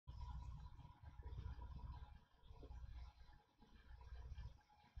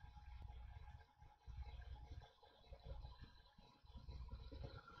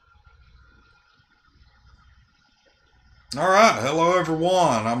Alright, hello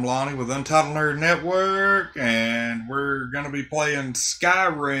everyone. I'm Lonnie with Untitled Nerd Network, and we're going to be playing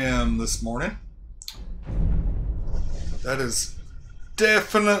Skyrim this morning. That is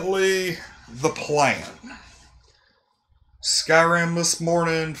definitely the plan. Skyrim this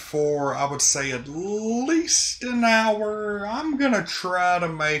morning for, I would say, at least an hour. I'm going to try to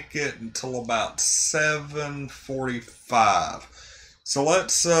make it until about 7:45. So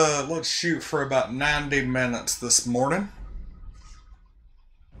let's shoot for about 90 minutes this morning.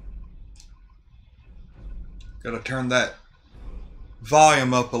 Got to turn that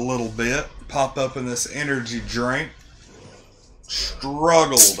volume up a little bit. Pop up in this energy drink.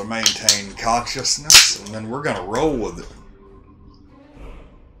 Struggle to maintain consciousness, and then we're gonna roll with it.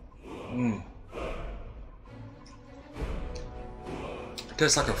 It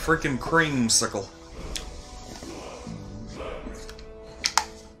tastes like a freaking creamsicle.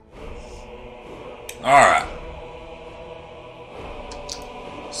 Alright.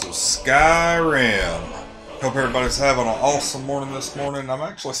 So Skyrim. Hope everybody's having an awesome morning this morning. I'm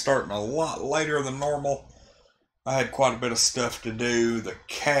actually starting a lot later than normal. I had quite a bit of stuff to do. The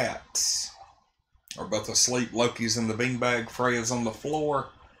cats are both asleep. Loki's in the beanbag. Freya's on the floor.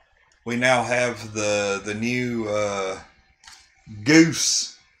 We now have the new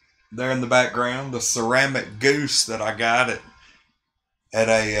goose there in the background. The ceramic goose that I got at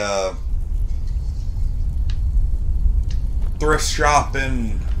a thrift shop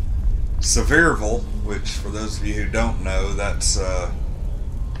in Sevierville, which for those of you who don't know, that's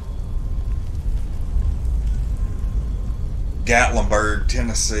Gatlinburg,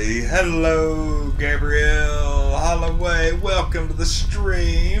 Tennessee. Hello, Gabrielle Holloway. Welcome to the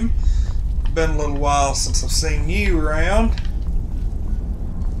stream. Been a little while since I've seen you around.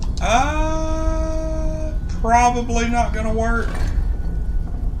 Probably not gonna work.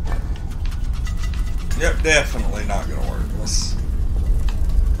 Yep, definitely not gonna work. Let's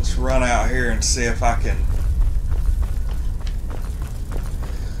run out here and see if I can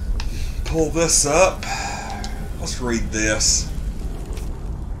pull this up. Let's read this.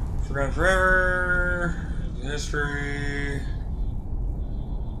 Forgotten forever. History.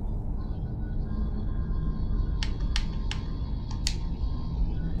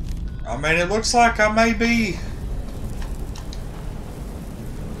 I mean, it looks like I may be.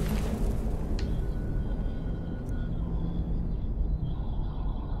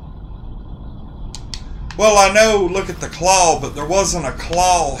 Well, I know, look at the claw, but there wasn't a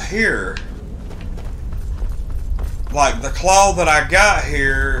claw here. Like, the claw that I got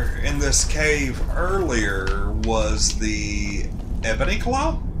here in this cave earlier was the ebony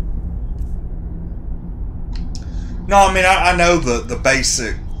claw? No, I mean, I know the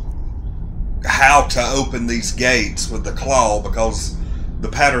basic how to open these gates with the claw, because the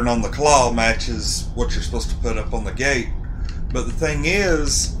pattern on the claw matches what you're supposed to put up on the gate. But the thing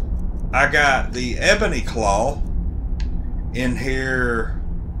is, I got the ebony claw in here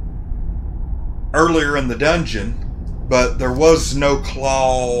earlier in the dungeon, but there was no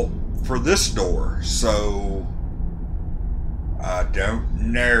claw for this door, so I don't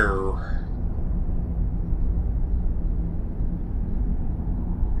know.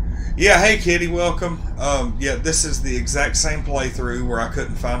 Yeah, hey Kitty, welcome. Yeah, this is the exact same playthrough where I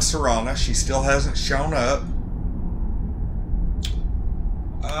couldn't find Serana. She still hasn't shown up.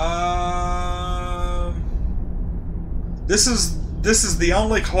 This is the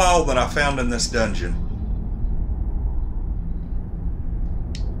only claw that I found in this dungeon.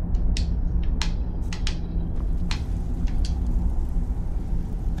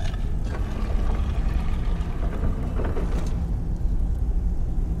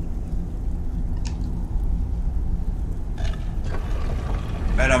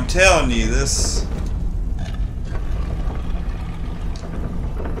 And I'm telling you, this...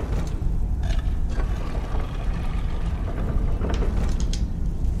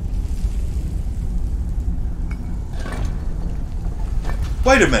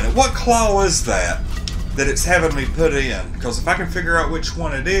 Wait a minute, what claw is that it's having me put in? Because if I can figure out which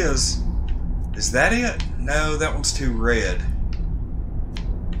one it is that it? No, that one's too red.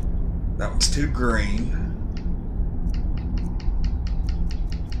 That one's too green.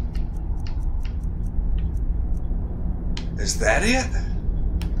 Is that it?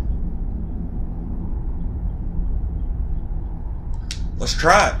 Let's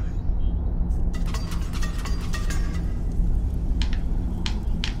try it.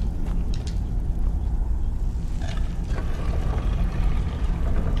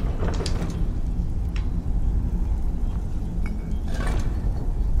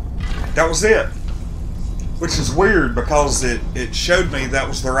 That was it. Which is weird because it showed me that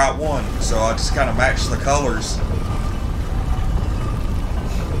was the right one. So I just kind of matched the colors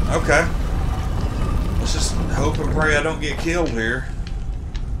Okay. Let's just hope and pray I don't get killed here.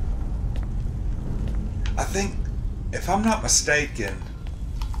 I think, if I'm not mistaken,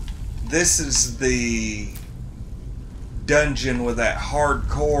 this is the dungeon with that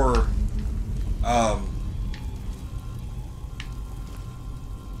hardcore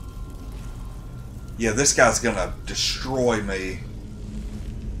yeah, this guy's gonna destroy me.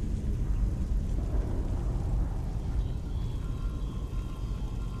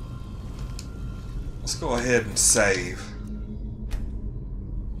 Let's go ahead and save.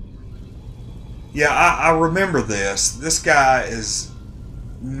 Yeah, I remember this. This guy is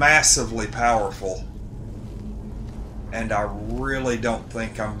massively powerful. And I really don't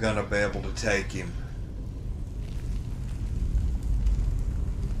think I'm going to be able to take him.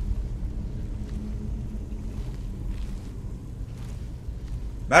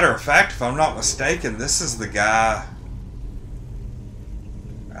 Matter of fact, if I'm not mistaken, this is the guy...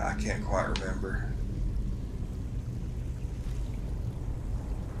 I can't quite remember.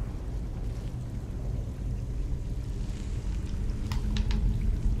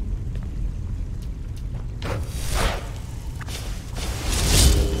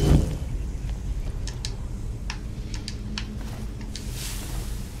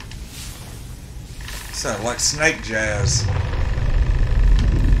 Sound like snake jazz.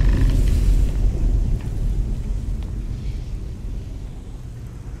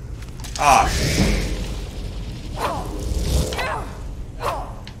 Ah.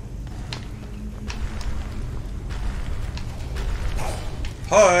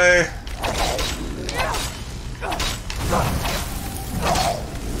 Hi.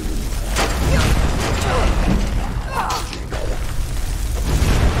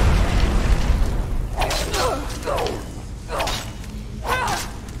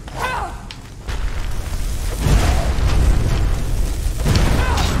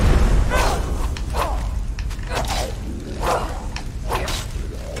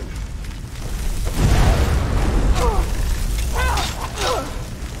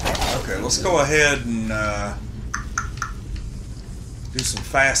 Let's go ahead and do some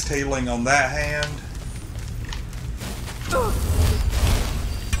fast healing on that hand.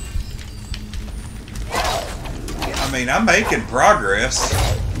 I mean, I'm making progress.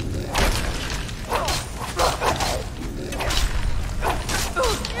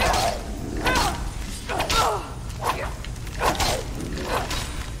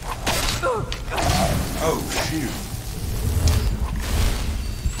 Oh, shoot.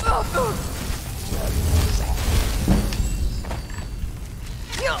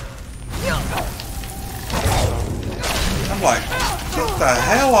 I'm like, get the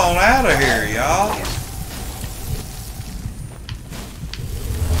hell on out of here, y'all.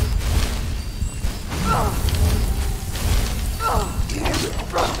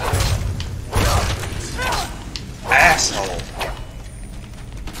 Asshole.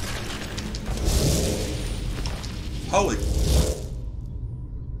 Holy.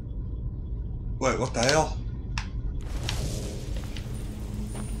 Wait, what the hell?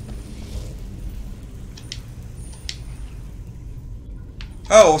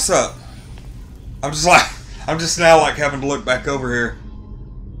 Oh, what's up? I'm just now like having to look back over here.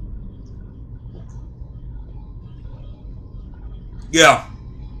 Yeah,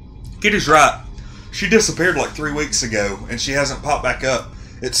 Kitty's right. She disappeared like 3 weeks ago, and she hasn't popped back up.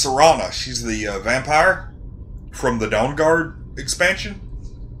 It's Serana. She's the vampire from the Dawn Guard expansion.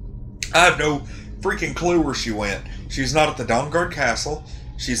 I have no freaking clue where she went. She's not at the Dawn Guard castle.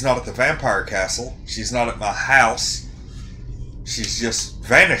 She's not at the vampire castle. She's not at my house. She's just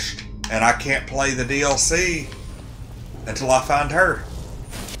vanished, and I can't play the DLC until I find her.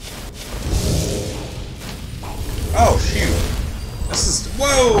 Oh, shoot. This is...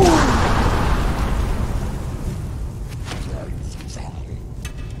 Whoa!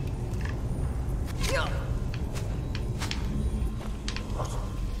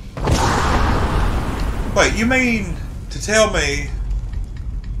 Wait, you mean to tell me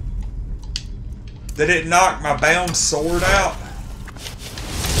that it knocked my bound sword out?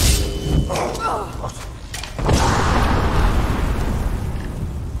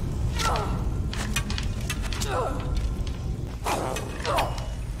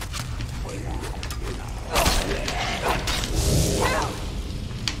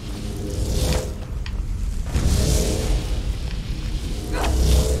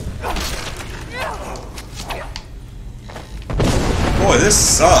 Boy, this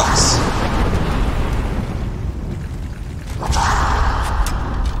sucks.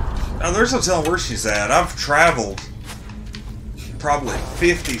 Now, there's no telling where she's at. I've traveled probably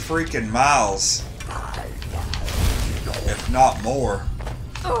 50 freaking miles, if not more.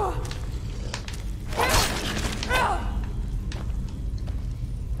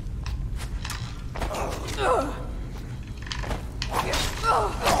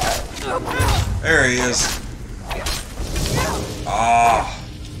 There he is. Ah.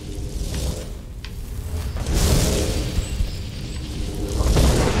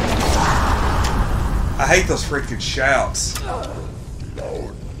 I hate those freaking shouts.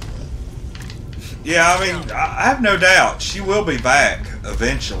 Yeah, I mean, I have no doubt she will be back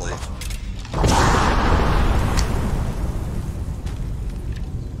eventually.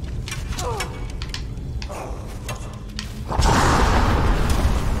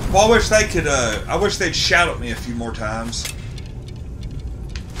 Well, I wish they could, I wish they'd shout at me a few more times.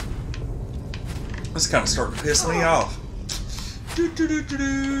 This is kind of starting to piss me off.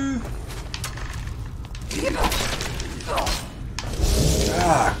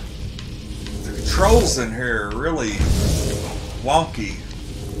 God, the controls in here are really wonky.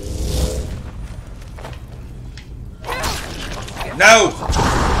 No!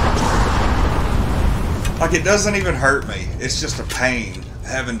 Like, it doesn't even hurt me. It's just a pain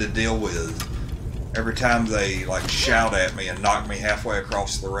having to deal with every time they, like, shout at me and knock me halfway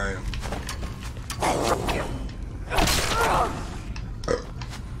across the room.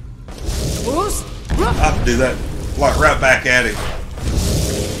 I have to do that, like, right back at him.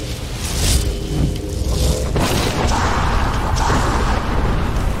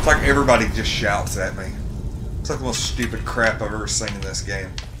 It's like everybody just shouts at me. It's like the most stupid crap I've ever seen in this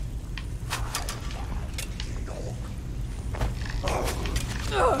game.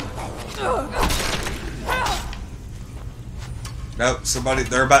 Nope,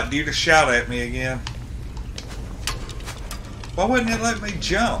 they're about due to shout at me again. Why wouldn't it let me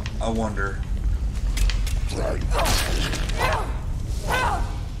jump, I wonder?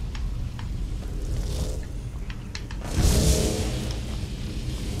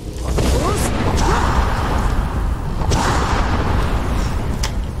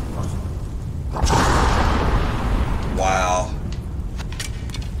 Wow.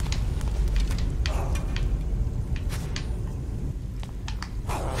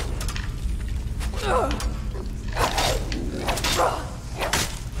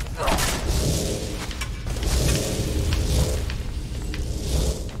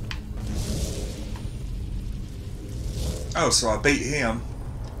 Oh, so I beat him.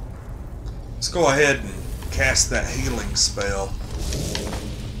 Let's go ahead and cast that healing spell.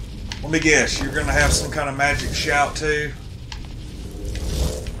 Let me guess, you're going to have some kind of magic shout too?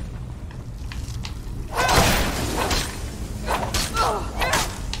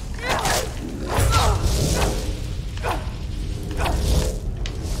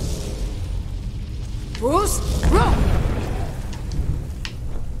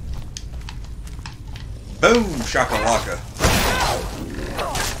 Boom, shakalaka.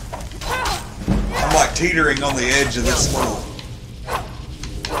 I'm like teetering on the edge of this little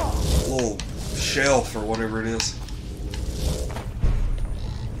shelf or whatever it is.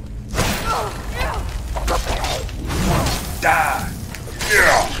 Die!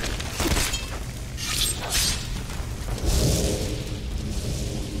 Yeah!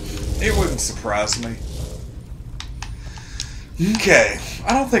 It wouldn't surprise me. Okay,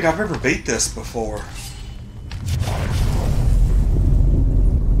 I don't think I've ever beat this before.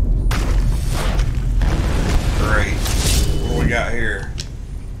 Great. What do we got here?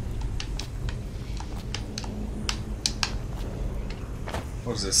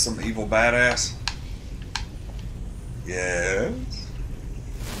 What is this, some evil badass? Yes.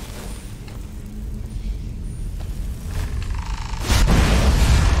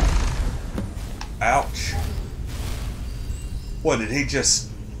 Ouch. What, did he just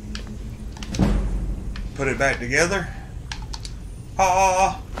put it back together?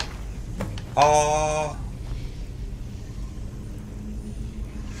 Ah. Ah.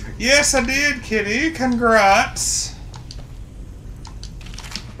 Yes, I did, kitty. Congrats.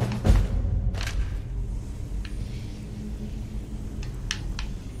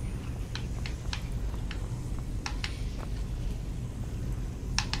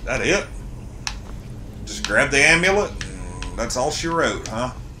 That it? Just grab the amulet and that's all she wrote,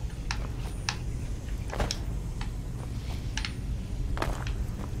 huh?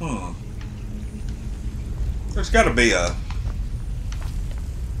 There's got to be a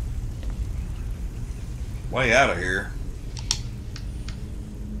way out of here.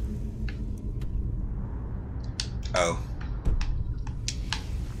 Oh.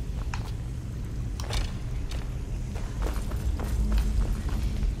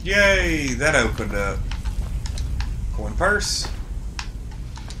 Yay, that opened up. Coin purse.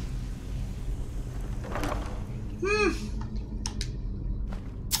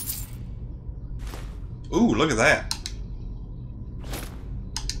 Ooh, look at that.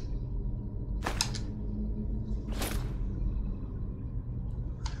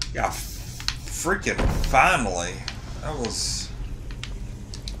 Yeah, freaking finally. That was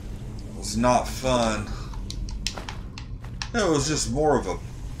not fun. It was just more of a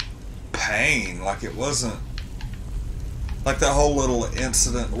pain. Like, it wasn't, like, that whole little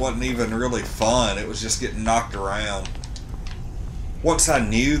incident wasn't even really fun. It was just getting knocked around. Once I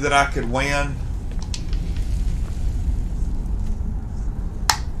knew that I could win,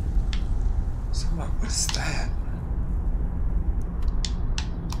 so I'm like, what is that?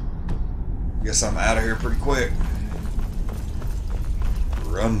 Guess I'm out of here pretty quick.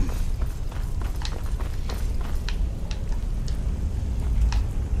 Run.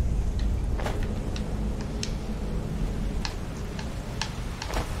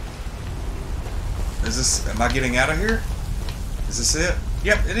 Is this, am I getting out of here? Is this it?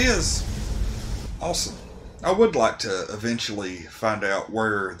 Yep, it is. Awesome. I would like to eventually find out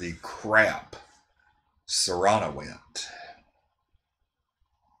where the crap Serana went.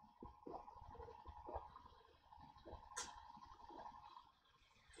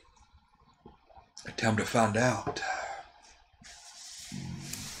 Time to find out.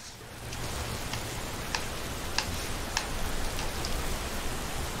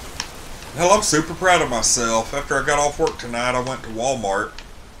 Hell, I'm super proud of myself. After I got off work tonight, I went to Walmart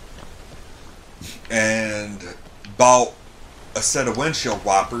and bought a set of windshield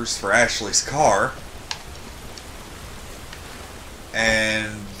wipers for Ashley's car.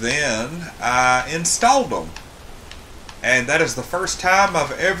 And then I installed them. And that is the first time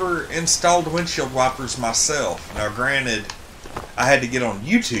I've ever installed windshield wipers myself. Now, granted, I had to get on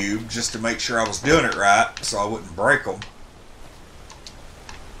YouTube just to make sure I was doing it right so I wouldn't break them.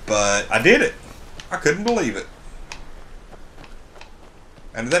 But I did it. I couldn't believe it.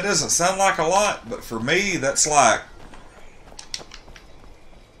 And that doesn't sound like a lot, but for me, that's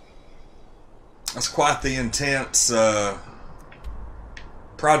quite the intense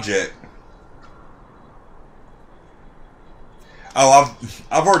project. Oh,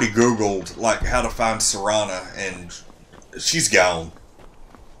 I've already Googled like how to find Serana, and she's gone.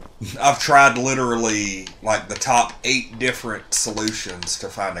 I've tried literally like the top 8 different solutions to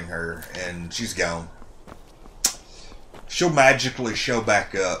finding her, and she's gone. She'll magically show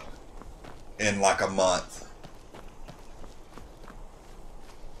back up in like a month.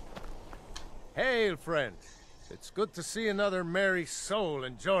 Hail, friend. It's good to see another merry soul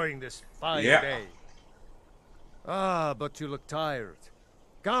enjoying this fine day. Ah, but you look tired.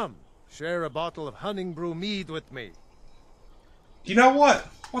 Come, share a bottle of Hunting Brew mead with me. You know what?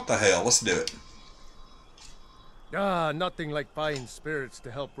 What the hell? Let's do it. Ah, nothing like fine spirits to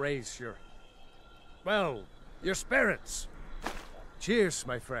help raise your... well, your spirits. Cheers,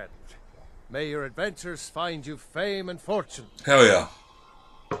 my friend. May your adventures find you fame and fortune. Hell yeah.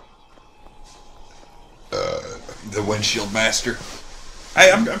 The windshield master.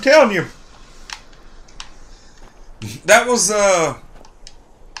 Hey, I'm telling you. That was,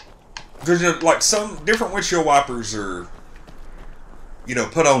 there's like some different windshield wipers are, you know,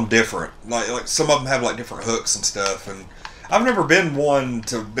 put on different. Like some of them have like different hooks and stuff, and I've never been one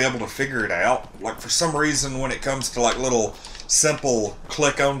to be able to figure it out. Like for some reason when it comes to like little simple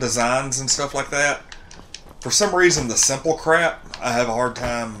click-on designs and stuff like that, for some reason the simple crap I have a hard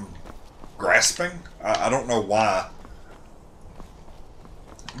time grasping. I don't know why.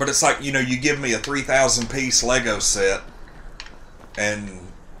 But it's like, you know, you give me a 3,000 piece Lego set and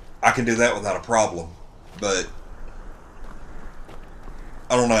I can do that without a problem. But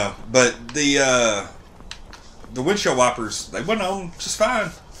I don't know. But the windshield wipers, they went on just fine.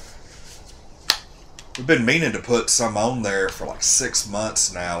 We've been meaning to put some on there for like 6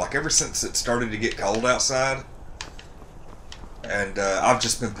 months now. Like ever since it started to get cold outside. And I've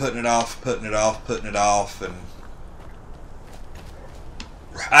just been putting it off, and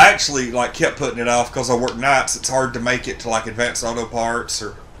I actually like kept putting it off because I work nights. It's hard to make it to like Advanced Auto Parts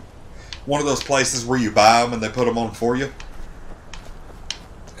or one of those places where you buy them and they put them on for you.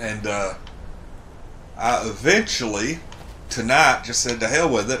 And I eventually tonight just said to hell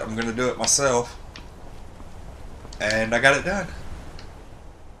with it. I'm going to do it myself, and I got it done.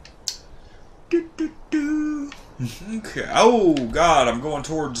 Okay. Oh God, I'm going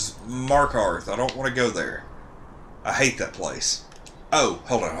towards Markarth. I don't want to go there. I hate that place. Oh,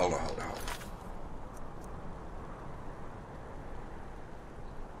 hold on.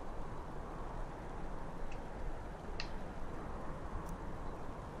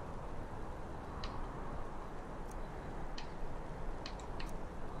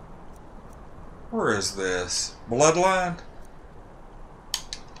 Where is this? Bloodline?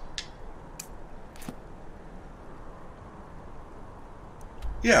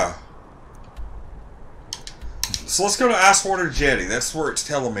 Yeah. So let's go to Icewater Jetty. That's where it's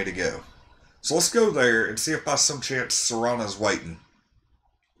telling me to go. So let's go there and see if by some chance Serana's waiting.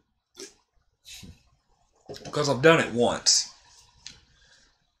 Because I've done it once.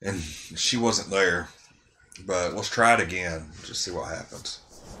 And she wasn't there. But let's try it again. Just see what happens.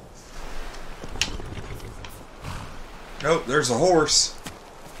 Nope, there's a horse.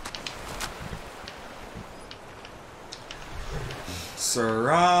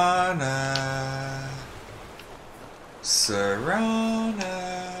 Serana. Serana.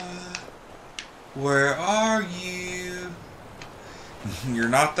 Where are you? You're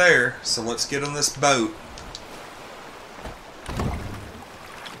not there, so let's get on this boat.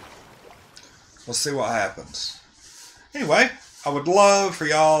 We'll see what happens. Anyway, I would love for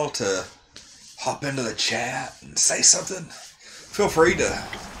y'all to hop into the chat and say something. Feel free to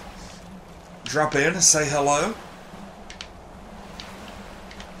drop in and say hello.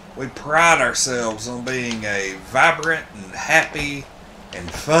 We pride ourselves on being a vibrant and happy and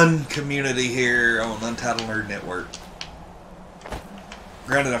fun community here on Untitled Nerd Network.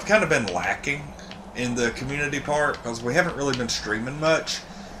 Granted, I've kind of been lacking in the community part because we haven't really been streaming much,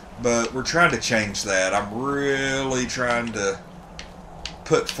 but we're trying to change that. I'm really trying to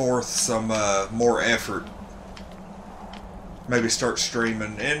put forth some more effort. Maybe start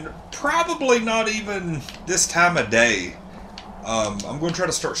streaming, and probably not even this time of day. I'm going to try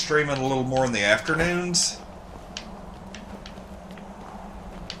to start streaming a little more in the afternoons.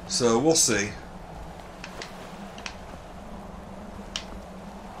 So we'll see.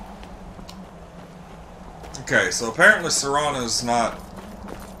 Okay, so apparently Serana's not...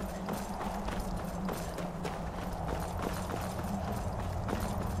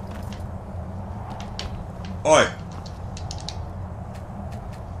 Oi!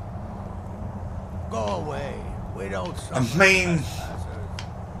 Go away. We don't. I mean,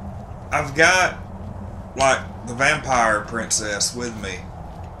 I've got like the vampire princess with me.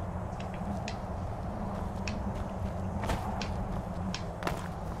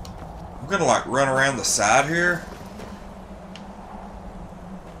 I'm gonna like run around the side here.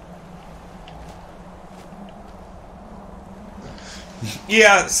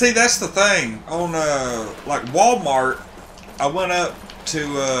 Yeah, see, that's the thing. On like Walmart, I went up to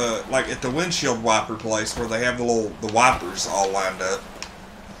like at the windshield wiper place where they have the wipers all lined up,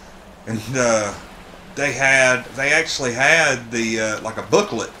 and they actually had the like a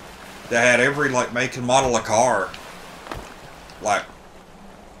booklet that had every like make and model of car like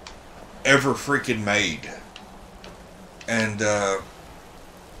ever freaking made, and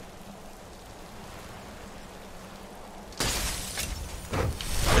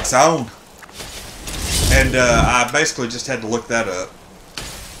it's on. And I basically just had to look that up.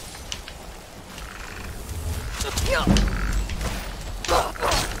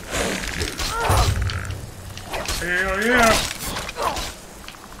 Hell yeah!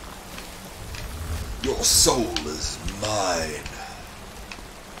 Your soul is mine.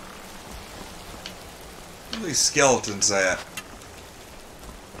 Where are these skeletons at?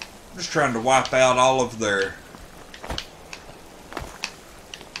 I'm just trying to wipe out all of their...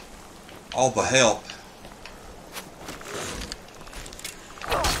 all the help.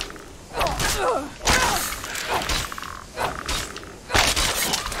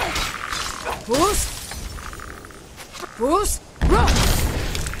 Bruce, run!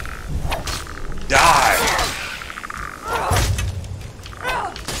 Die!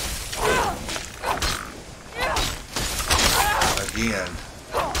 Again.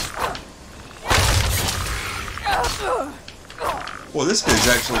 Well, this dude's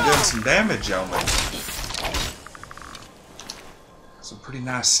actually doing some damage on me. Some pretty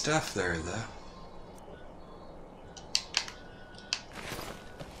nice stuff there, though.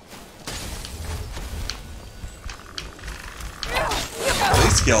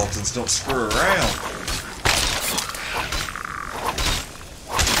 These skeletons don't screw around.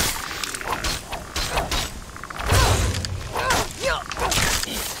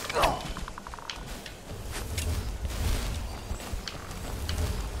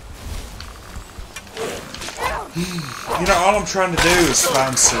 You know, all I'm trying to do is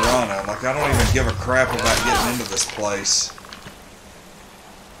find Serana. Like, I don't even give a crap about getting into this place.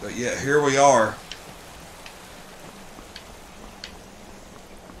 But yeah, here we are.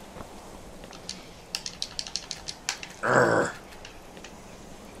 Urgh.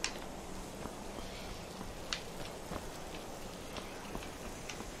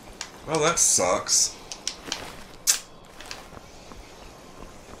 Well, that sucks.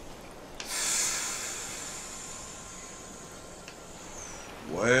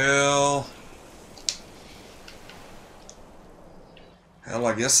 Well, hell, I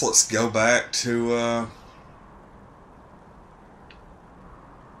I guess let's go back to,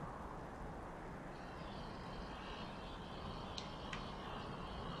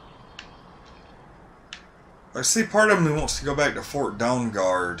 I see part of me wants to go back to Fort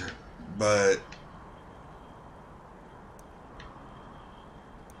Dawnguard, but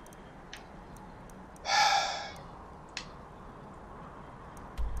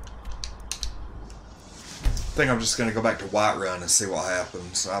I think I'm just going to go back to Whiterun and see what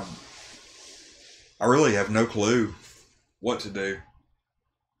happens. I really have no clue what to do.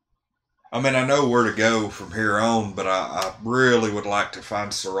 I mean, I know where to go from here on, but I really would like to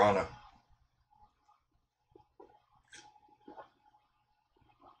find Serana.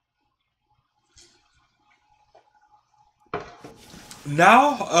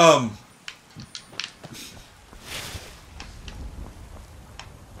 Now,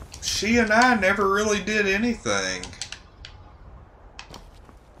 she and I never really did anything.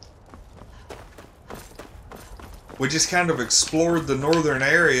 We just kind of explored the northern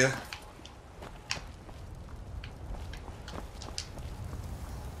area.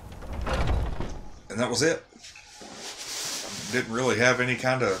 And that was it. Didn't really have any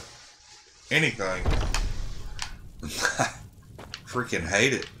kind of anything. Freaking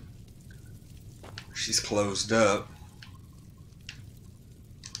hate it. She's closed up.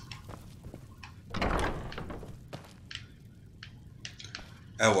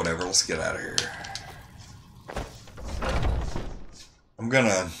 Oh, whatever. Let's get out of here. I'm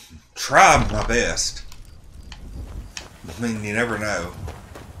gonna try my best. I mean, you never know.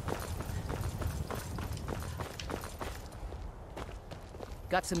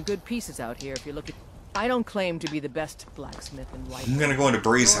 Got some good pieces out here if you're looking. I don't claim to be the best blacksmith in White. I'm gonna go into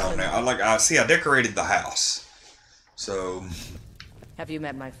Breezehound now. I see. I decorated the house. So. Have you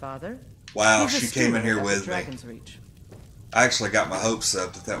met my father? Wow, she came in here with me. Dragon's Reach. I actually got my hopes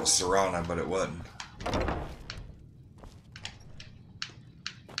up that was Serana, but it wasn't.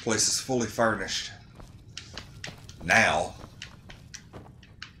 Place is fully furnished. Now.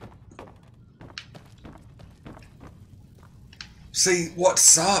 See, what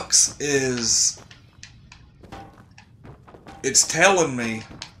sucks is it's telling me,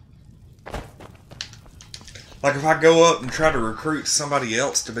 like, if I go up and try to recruit somebody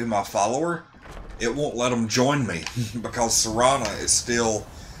else to be my follower, it won't let them join me because Serana is still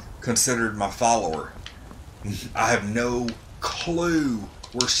considered my follower. I have no clue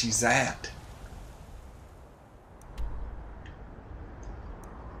where she's at.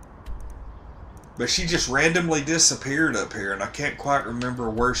 But she just randomly disappeared up here, and I can't quite remember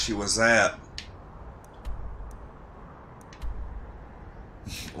where she was at.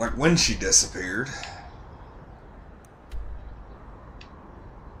 Like when she disappeared.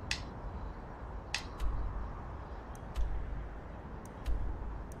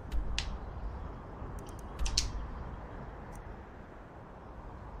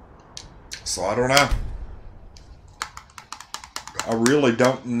 So I don't know. I really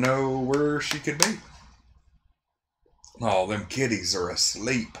don't know where she could be. Oh, them kitties are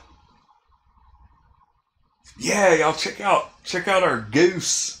asleep. Yeah, y'all check out our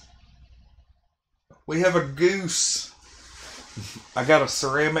goose. We have a goose. I got a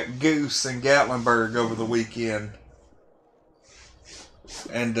ceramic goose in Gatlinburg over the weekend.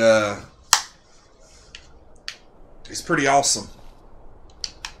 And it's pretty awesome.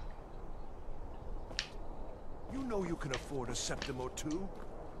 You know you can afford a septim or two.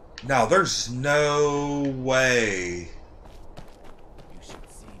 No, there's no way. You should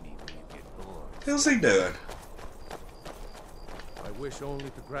see me when you get bored. How's he doing? I wish only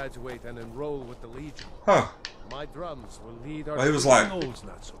to graduate and enroll with the Legion. Huh. My drums will lead our... Well, he was like... Old's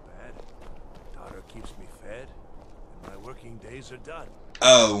not so bad. Daughter keeps me fed, and my working days are done.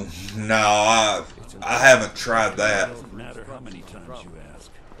 Oh, no, I haven't tried that. Doesn't matter how many times you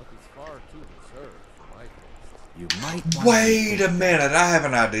ask. But it's far too reserved for my taste. You might Wait a minute, I have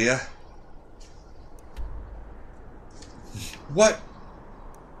an idea.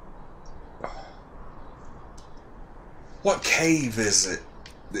 What cave is it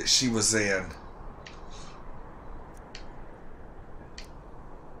that she was in?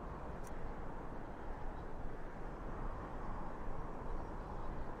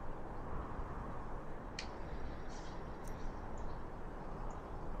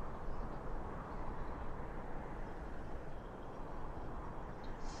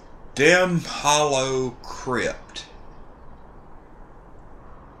 Dim Hollow Crypt.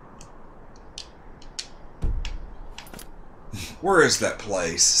 Where is that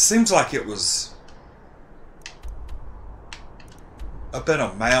place? Seems like it was up in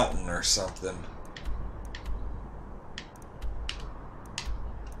a mountain or something.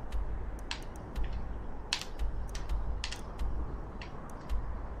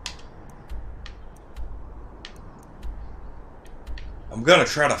 I'm gonna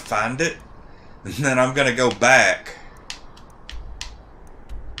try to find it, and then I'm gonna go back.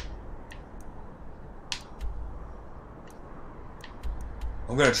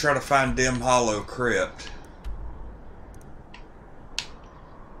 I'm gonna try to find Dim Hollow Crypt.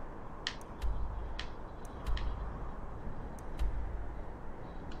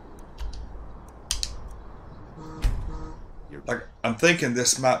 Like, I'm thinking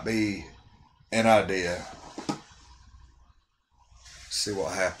this might be an idea. See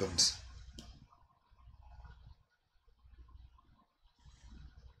what happens.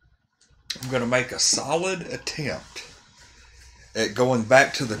 I'm going to make a solid attempt at going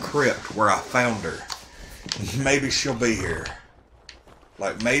back to the crypt where I found her. Maybe she'll be here.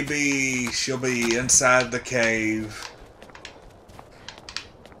 Like, maybe she'll be inside the cave.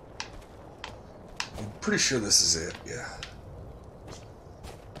 I'm pretty sure this is it, yeah.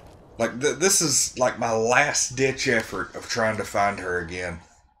 Like, this is like my last ditch effort of trying to find her again.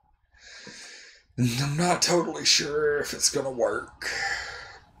 And I'm not totally sure if it's gonna work.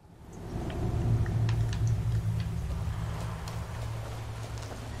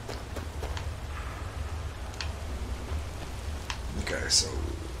 Okay, so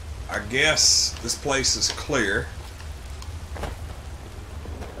I guess this place is clear.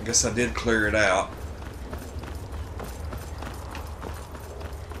 I guess I did clear it out.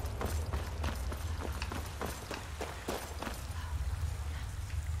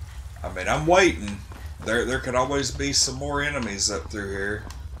 I mean, I'm waiting. There could always be some more enemies up through here.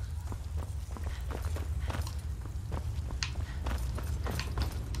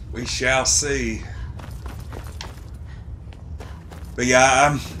 We shall see. But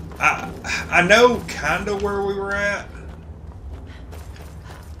yeah, I know kind of where we were at.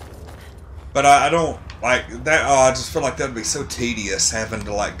 But I don't like that. Oh, I just feel like that'd be so tedious having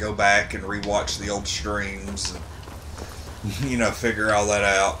to like go back and rewatch the old streams and, you know, figure all that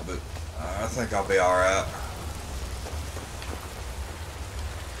out. But I think I'll be alright.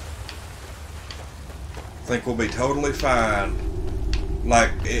 I think we'll be totally fine.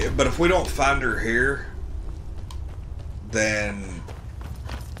 Like, but if we don't find her here, then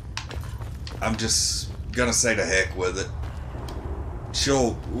I'm just gonna say to heck with it.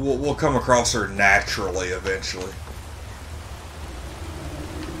 We'll come across her naturally eventually.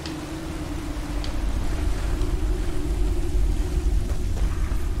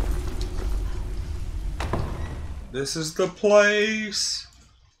 This is the place.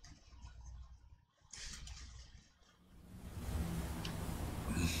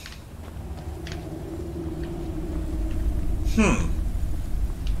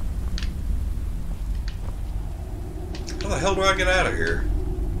 How the hell do I get out of here?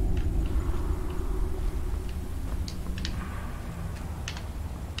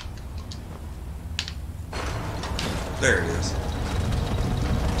 There it is.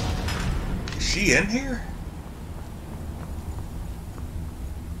 Is she in here?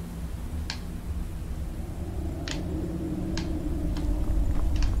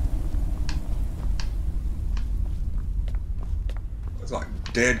 There's like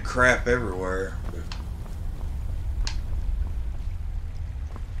dead crap everywhere.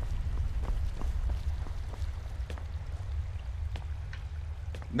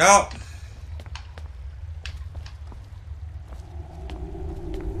 Nope.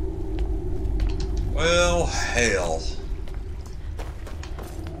 Well, hell.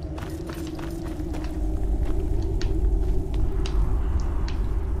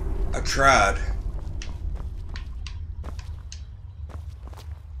 I tried.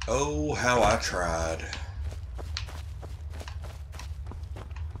 Oh, how I tried.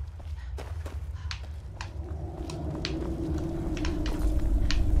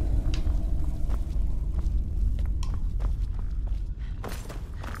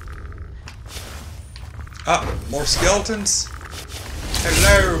 Ah, more skeletons?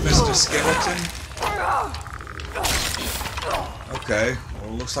 Hello, Mr. Skeleton. Okay,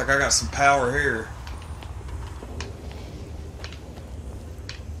 well, looks like I got some power here.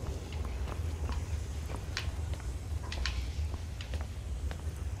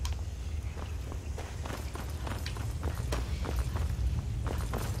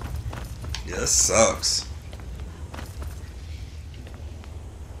 Yeah, this sucks.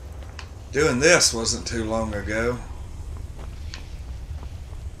 Doing this wasn't too long ago.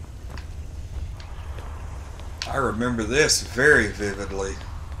 I remember this very vividly.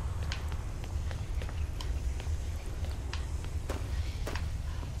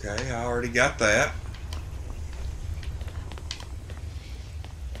 Okay, I already got that.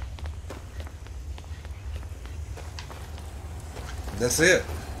 That's it.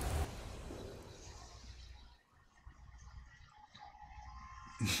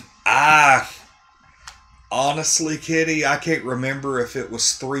 I honestly, Kitty, I can't remember if it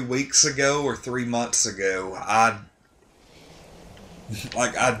was 3 weeks ago or 3 months ago. I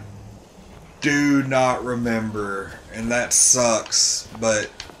do not remember, and that sucks, but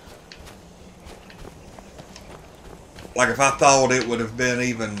like if I thought it would have been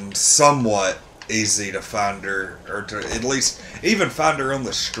even somewhat easy to find her, or to at least even find her on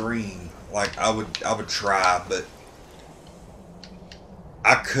the stream, like I would try, but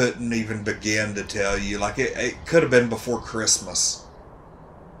I couldn't even begin to tell you. Like it could have been before Christmas,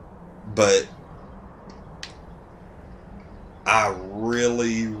 but I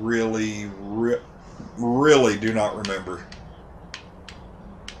really, really, really do not remember.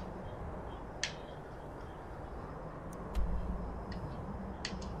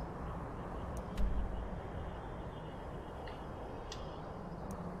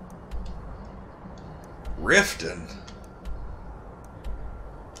 Riften?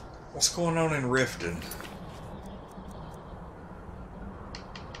 What's going on in Riften?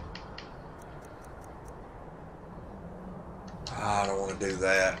 I don't want to do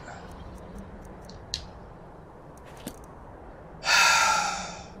that.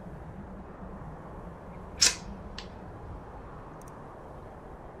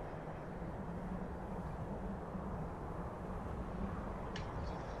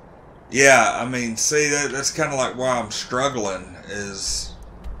 Yeah, I mean, see, that's kind of like why I'm struggling is...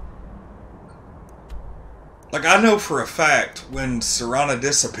 Like, I know for a fact when Serana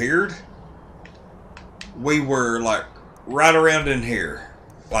disappeared, we were, like, right around in here.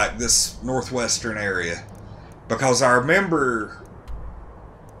 Like, this northwestern area. Because I remember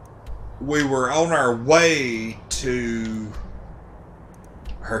we were on our way to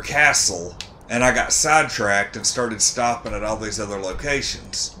her castle, and I got sidetracked and started stopping at all these other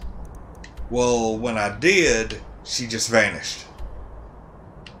locations. Well, when I did, she just vanished.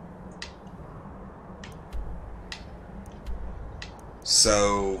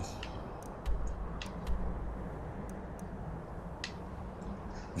 So,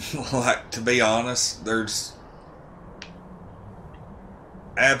 like, to be honest, there's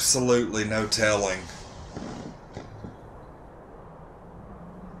absolutely no telling.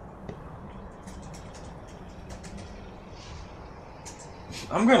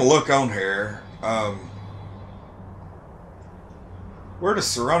 I'm gonna look on here. Where does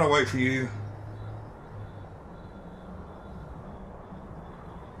Serana wait for you?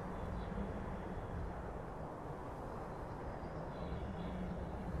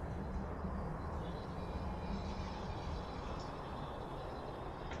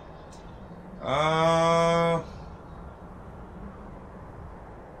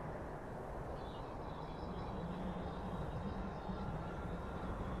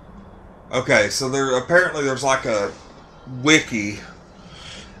 Okay, so there's like a wiki.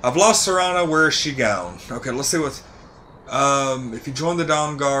 I've lost Serana. Where is she gone? Okay, let's see what. If you join the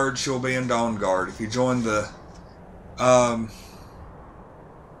Dawn Guard, she'll be in Dawn Guard. If you join the, da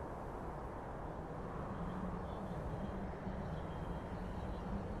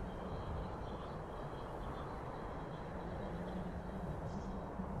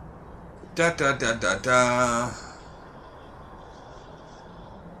da da da da.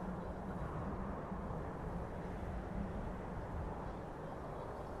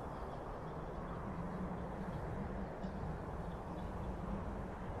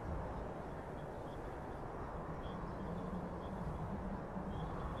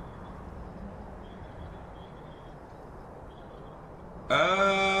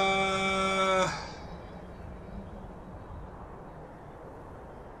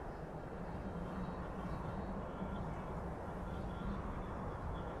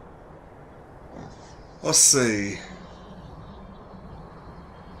 Let's see.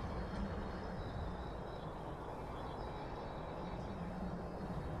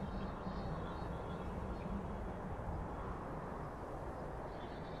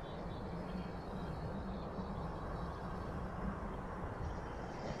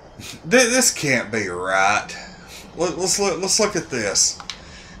 This can't be right. Let's look at this.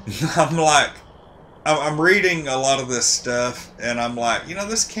 I'm reading a lot of this stuff, and I'm like,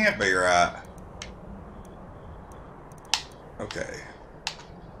 this can't be right. Okay.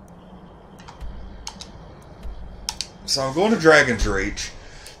 So I'm going to Dragon's Reach.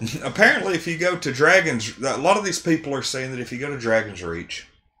 Apparently, if you go to a lot of these people are saying that if you go to Dragon's Reach,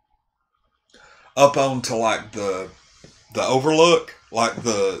 up onto like the overlook, like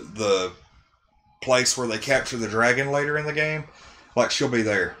the place where they capture the dragon later in the game, like she'll be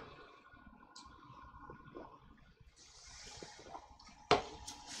there.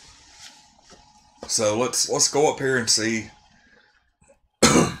 So let's go up here and see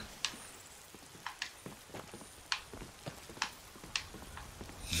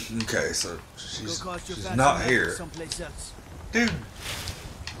Okay, so she's Go cost your fat not man here. someplace else. Dude.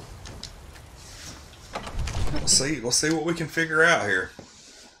 We'll see what we can figure out here.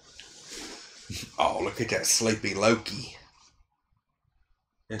 Oh, look at that sleepy Loki.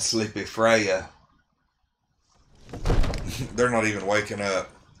 And sleepy Freya. They're not even waking up.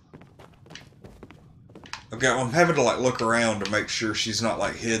 Okay, well, I'm having to like look around to make sure she's not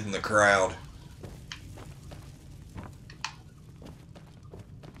like hid in the crowd.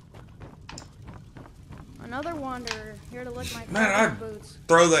 Another wanderer here to lick my Man, I'd boots.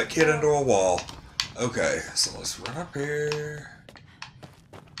 throw that kid into a wall. Okay, so let's run up here.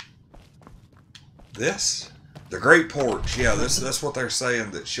 This? The Great Porch. Yeah, that's what they're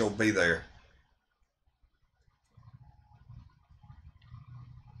saying, that she'll be there.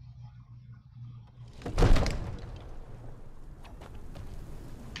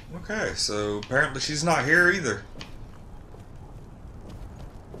 Okay, so apparently she's not here either.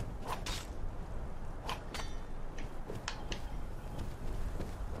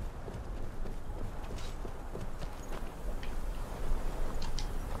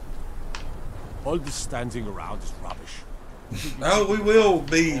 All this standing around is rubbish. Oh, we will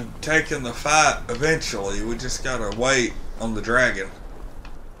be taking the fight eventually. We just gotta wait on the dragon.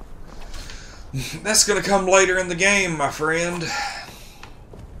 That's gonna come later in the game, my friend.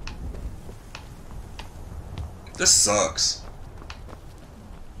 This sucks.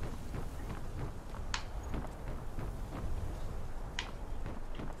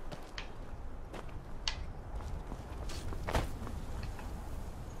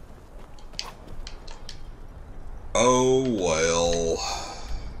 Oh well.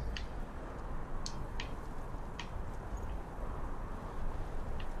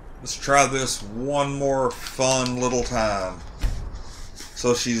 Let's try this one more fun little time.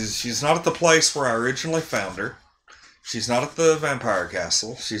 So she's not at the place where I originally found her. She's not at the vampire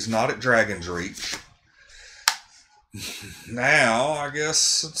castle. She's not at Dragon's Reach. Now I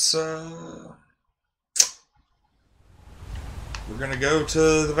guess it's we're gonna go to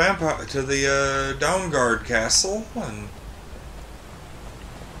the Dawnguard Castle and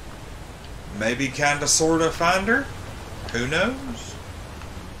maybe kinda sorta find her. Who knows?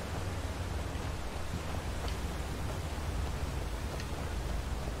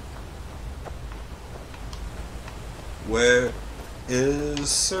 Where is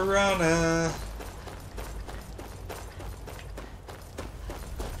Serana?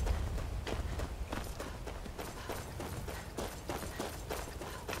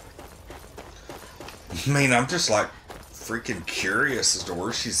 I mean, I'm just like freaking curious as to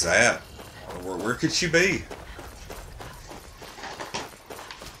where she's at. Where could she be?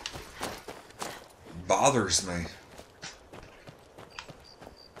 Bothers me.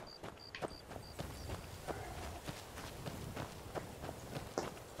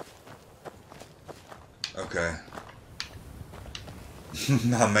 Okay.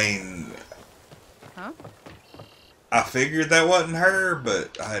 I mean, Huh? I figured that wasn't her,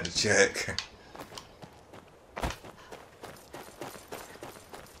 but I had to check.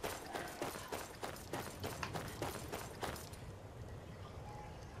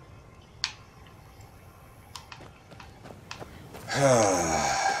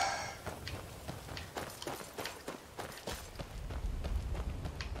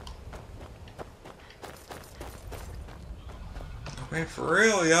 I mean, for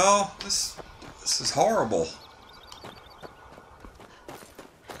real, y'all, this is horrible.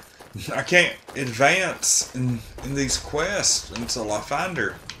 I can't advance in these quests until I find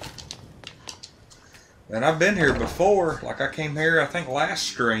her. And I've been here before. Like, I came here, I think, last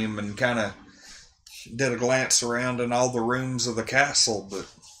stream and kind of did a glance around in all the rooms of the castle, but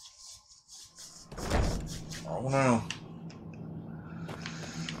I don't know.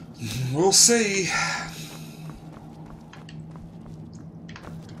 We'll see.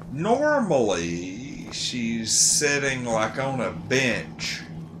 Normally, she's sitting like on a bench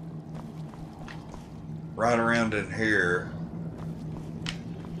right around in here.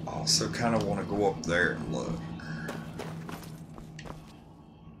 I also kind of want to go up there and look.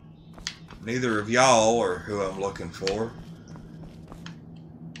 Neither of y'all are who I'm looking for.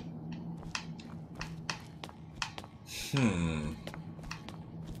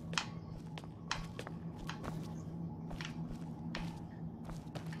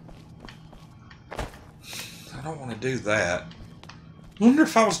 I don't want to do that. I wonder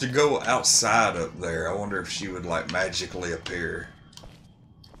if I was to go outside up there, I wonder if she would like magically appear.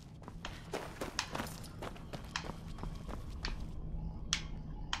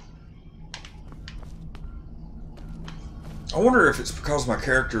 I wonder if it's because my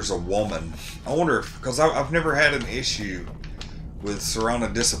character's a woman. I wonder if, because I've never had an issue with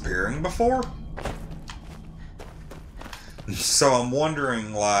Serana disappearing before. So I'm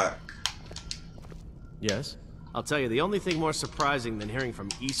wondering, like... Yes? I'll tell you, the only thing more surprising than hearing from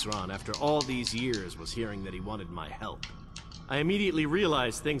Isran after all these years was hearing that he wanted my help. I immediately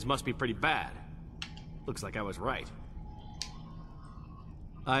realized things must be pretty bad. Looks like I was right.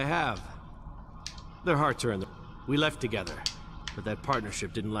 I have. Their hearts are in the... We left together, but that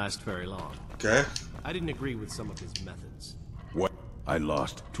partnership didn't last very long. Okay. I didn't agree with some of his methods. What? I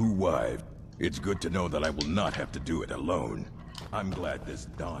lost 2 wives. It's good to know that I will not have to do it alone. I'm glad this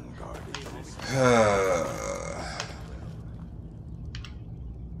Dawn Guard exists.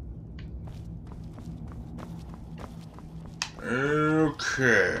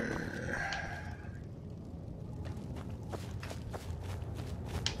 Okay.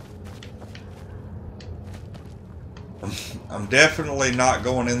 I'm definitely not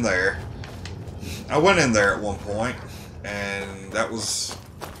going in there. I went in there at one point, and that was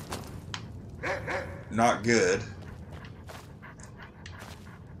not good.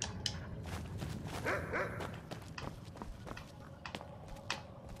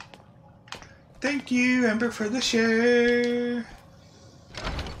 Thank you, Amber, for the share.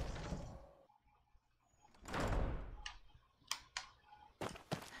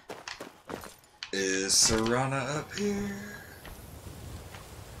 Is Serana up here?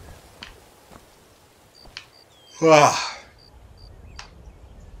 Ah.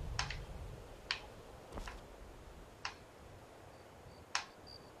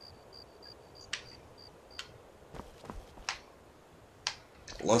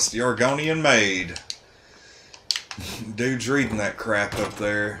 Lusty Argonian maid. Dude's reading that crap up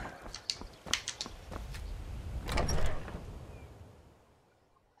there.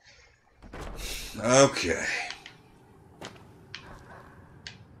 Okay.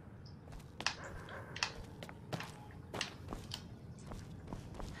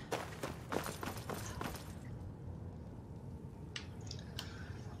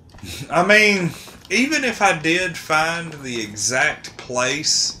 I mean, even if I did find the exact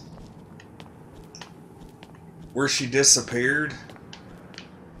place where she disappeared,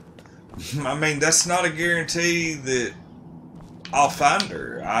 I mean, that's not a guarantee that I'll find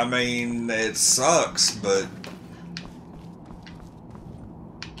her. I mean, it sucks, but...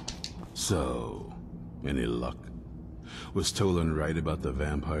 So, any luck? Was Tolan right about the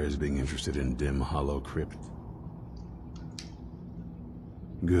vampires being interested in Dim Hollow Crypt?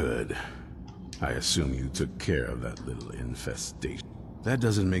 Good. I assume you took care of that little infestation. That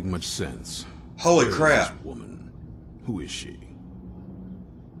doesn't make much sense. Holy Where is crap. this woman? Who is she?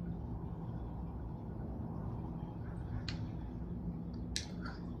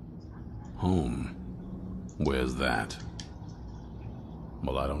 Home. Where's that?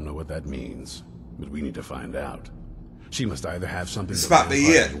 Well, I don't know what that means, but we need to find out. She must either have something This the might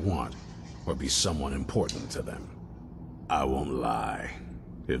be vampires it. want, or be someone important to them. I won't lie.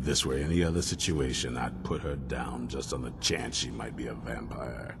 If this were any other situation, I'd put her down just on the chance she might be a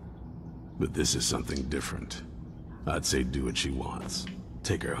vampire. But this is something different. I'd say do what she wants.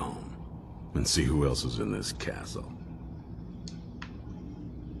 Take her home, and see who else is in this castle.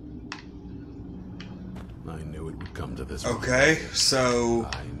 I knew it would come to this. Okay, so...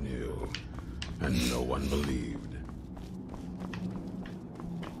 I knew, and no one believed.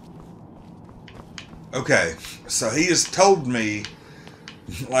 Okay, so he has told me,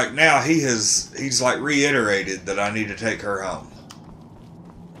 like now he's like reiterated that I need to take her home.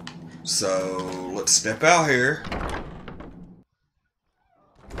 So let's step out here.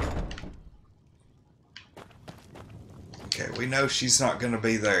 Okay, we know she's not going to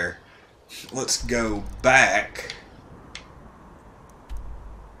be there. Let's go back.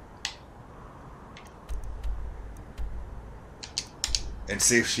 And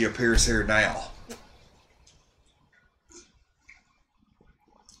see if she appears here now.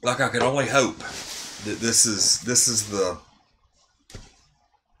 Like I could only hope that this is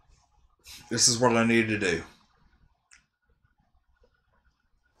what I need to do.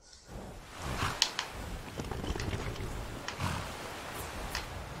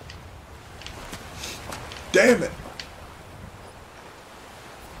 Damn it.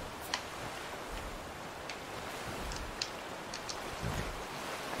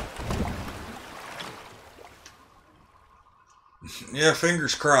 Yeah,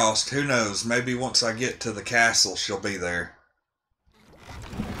 fingers crossed. Who knows? Maybe once I get to the castle, she'll be there.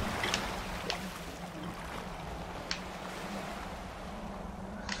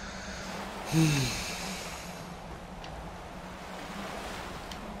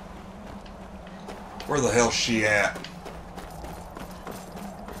 Where the hell's she at?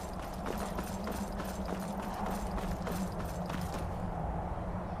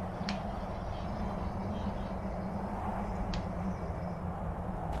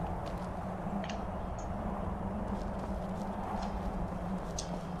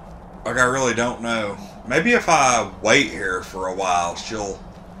 Like, I really don't know. Maybe if I wait here for a while, she'll,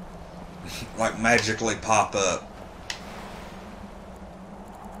 like, magically pop up.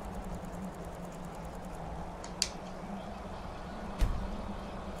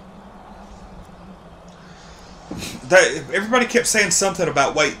 Everybody kept saying something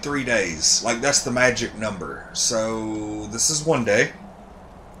about wait 3 days. Like, that's the magic number. So, this is 1 day.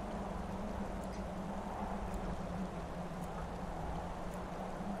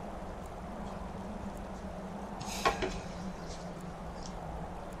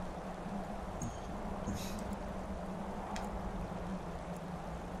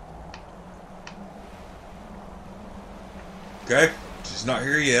 Okay, she's not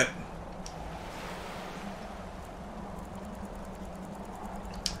here yet.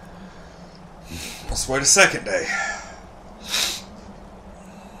 Let's wait a second day.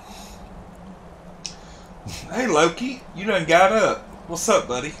 Hey Loki, you done got up. What's up,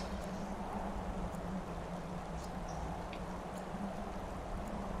 buddy?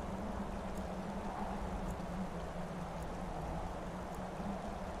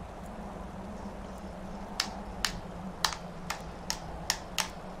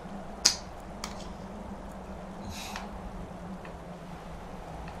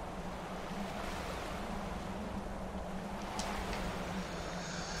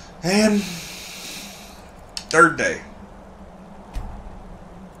 And third day.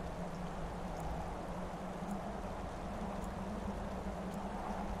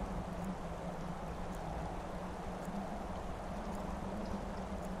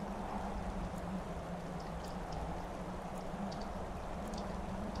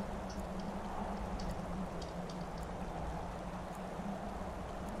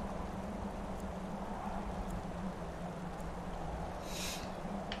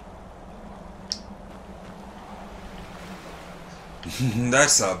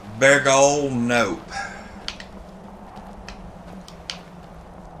 That's a big old nope.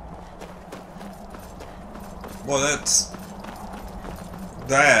 Well,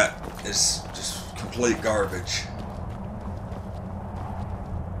 that is just complete garbage.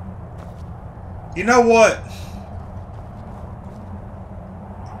 You know what?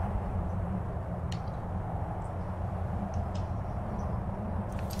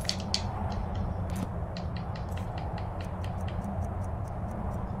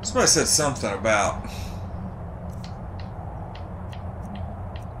 Somebody said something about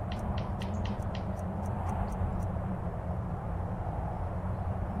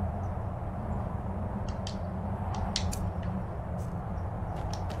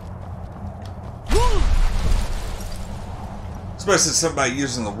somebody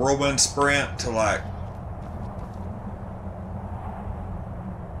using the whirlwind sprint to like.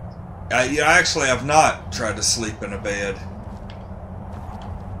 Yeah, actually, I've not tried to sleep in a bed.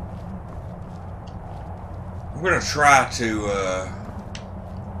 I'm gonna try to God.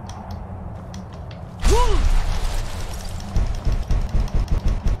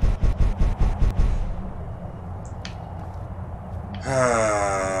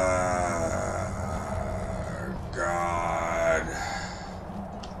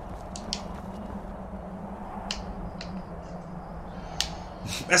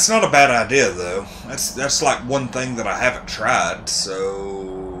 That's not a bad idea though. That's like one thing that I haven't tried,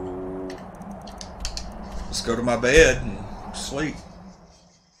 so let's go to my bed and sleep.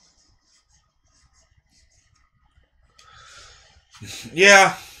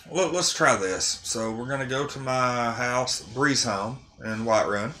 Yeah, let's try this. So we're gonna go to my house, Breeze Home in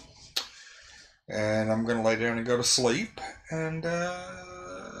Whiterun, and I'm gonna lay down and go to sleep, and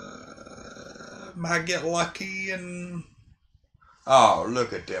might get lucky and oh,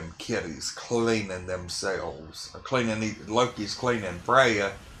 look at them kitties cleaning themselves. Loki's cleaning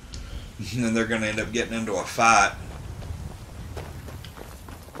Freya. And they're going to end up getting into a fight.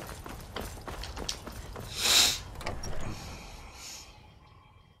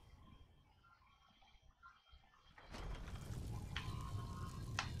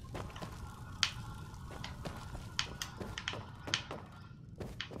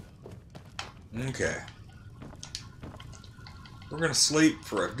 Okay. We're going to sleep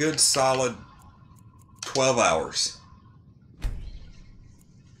for a good solid 12 hours.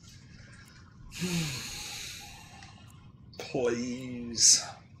 Please.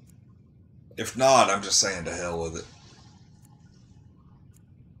 If not, I'm just saying to hell with it.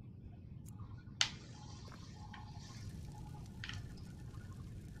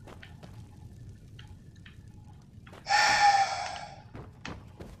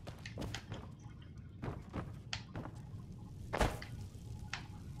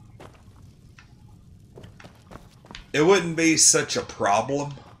 It wouldn't be such a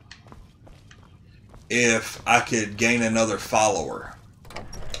problem if I could gain another follower.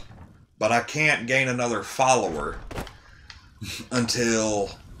 But I can't gain another follower until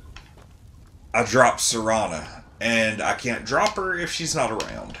I drop Serana. And I can't drop her if she's not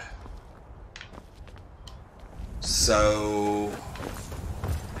around. So...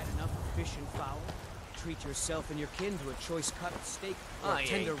 Had enough of fish and fowl? Treat yourself and your kin to a choice cut of steak or a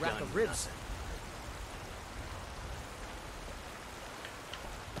tender rack of ribs.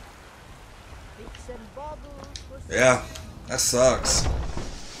 Yeah, that sucks.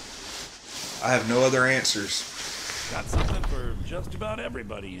 I have no other answers. Got something for just about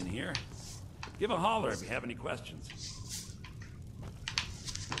everybody in here. Give a holler if you have any questions.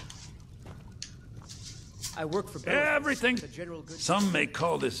 I work for everything. the general good. Some may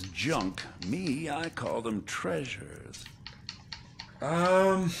call this junk. Me, I call them treasures.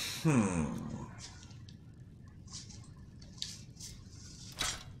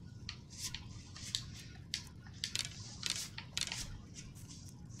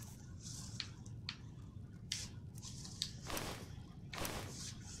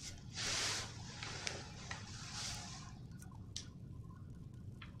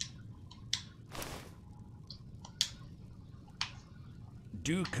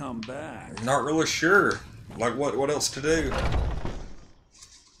 Do come back. Not really sure. Like what else to do?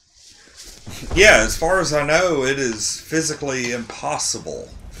 Yeah, as far as I know, it is physically impossible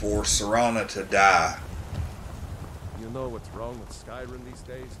for Serana to die. You know what's wrong with Skyrim these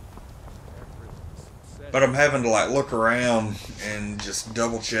days? But I'm having to like look around and just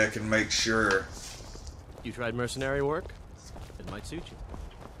double check and make sure. You tried mercenary work? It might suit you.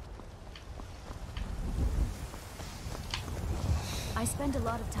 I spend a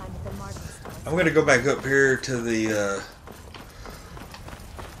lot of time at the market stores. I'm gonna go back up here to the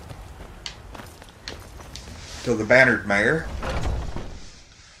Bannered Mare,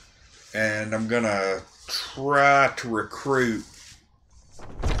 and I'm gonna try to recruit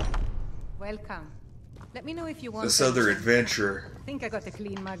Welcome. Let me know if you want this other adventure. I think I got a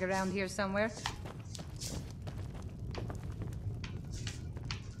clean mug around here somewhere.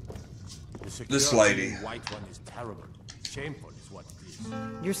 This lady. White one is terrible. Shameful is what it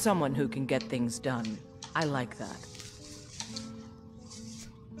is. You're someone who can get things done. I like that.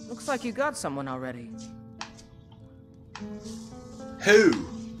 Looks like you got someone already. Who?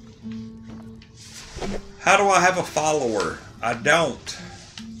 How do I have a follower? I don't.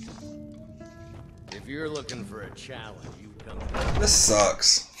 If you're looking for a challenge, you come. This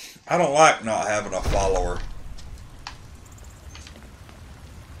sucks. I don't like not having a follower.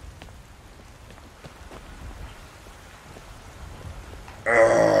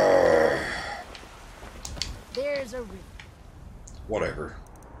 There's a Whatever.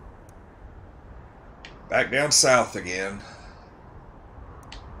 Back down south again.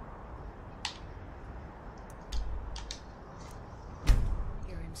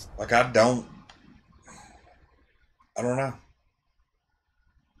 Like I don't know.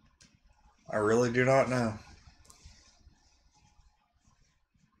 I really do not know.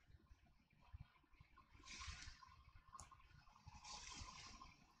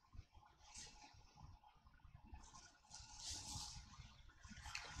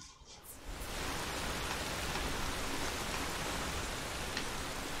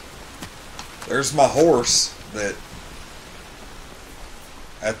 There's my horse that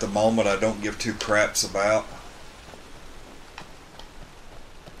at the moment I don't give two craps about.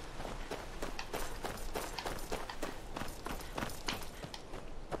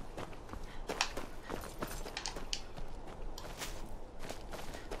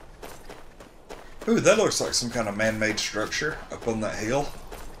 Ooh, that looks like some kind of man-made structure up on that hill.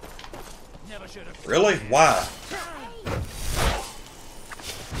 Really? Why?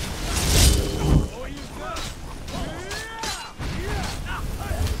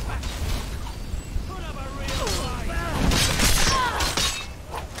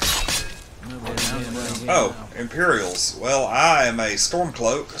 Oh, Imperials. Well, I am a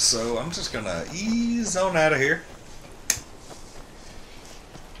Stormcloak, so I'm just gonna ease on out of here.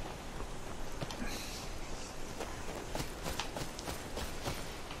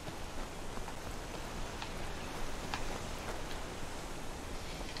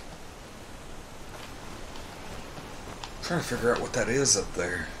 Trying to figure out what that is up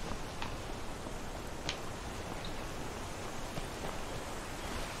there.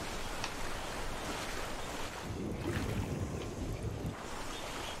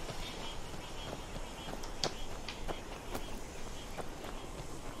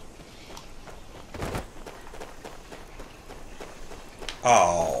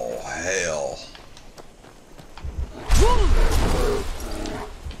 Oh, hell.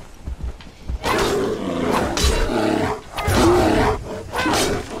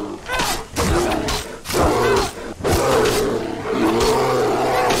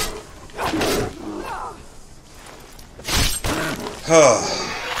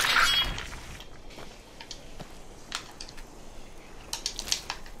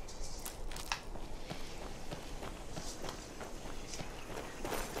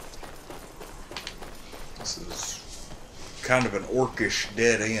 kind of an orcish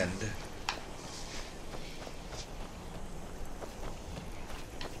dead end.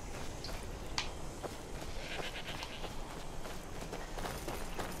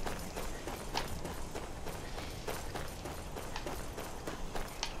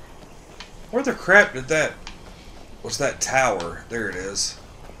 Where the crap did that... was that tower? There it is.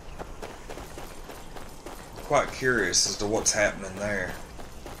 Quite curious as to what's happening there.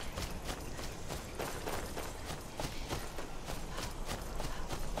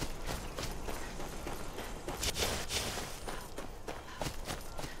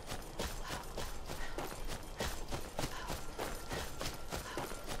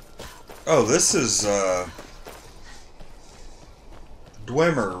 Oh, this is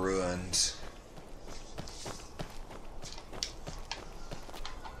Dwemer ruins.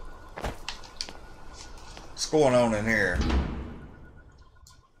 What's going on in here?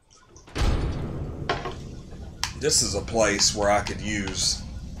 This is a place where I could use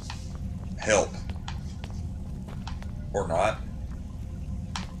help. Or not.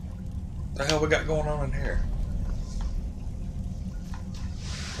 What the hell we got going on in here?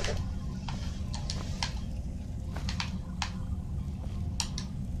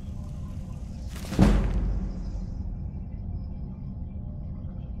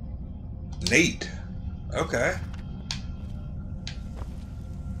 Neat. Okay.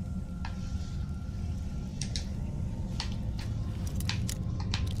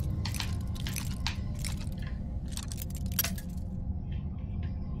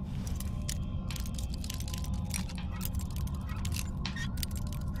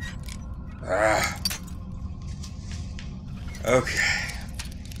 Okay.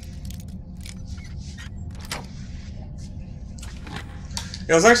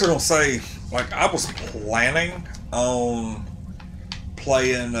 Yeah, I was actually going to say, like, I was planning on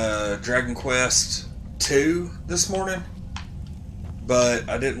playing Dragon Quest II this morning, but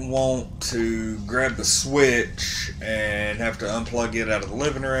I didn't want to grab the Switch and have to unplug it out of the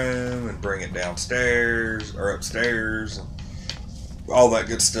living room and bring it downstairs or upstairs and all that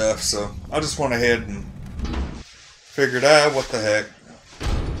good stuff. So I just went ahead and figured out what the heck.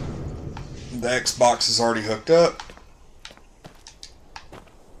 The Xbox is already hooked up.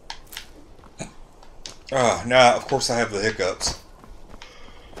 Now, of course, I have the hiccups.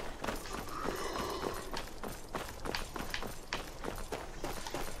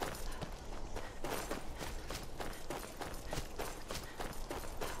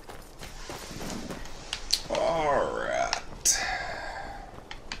 Alright.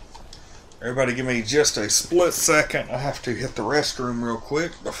 Everybody give me just a split second. I have to hit the restroom real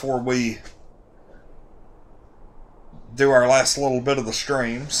quick before we do our last little bit of the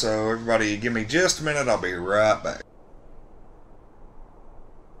stream. So everybody give me just a minute. I'll be right back.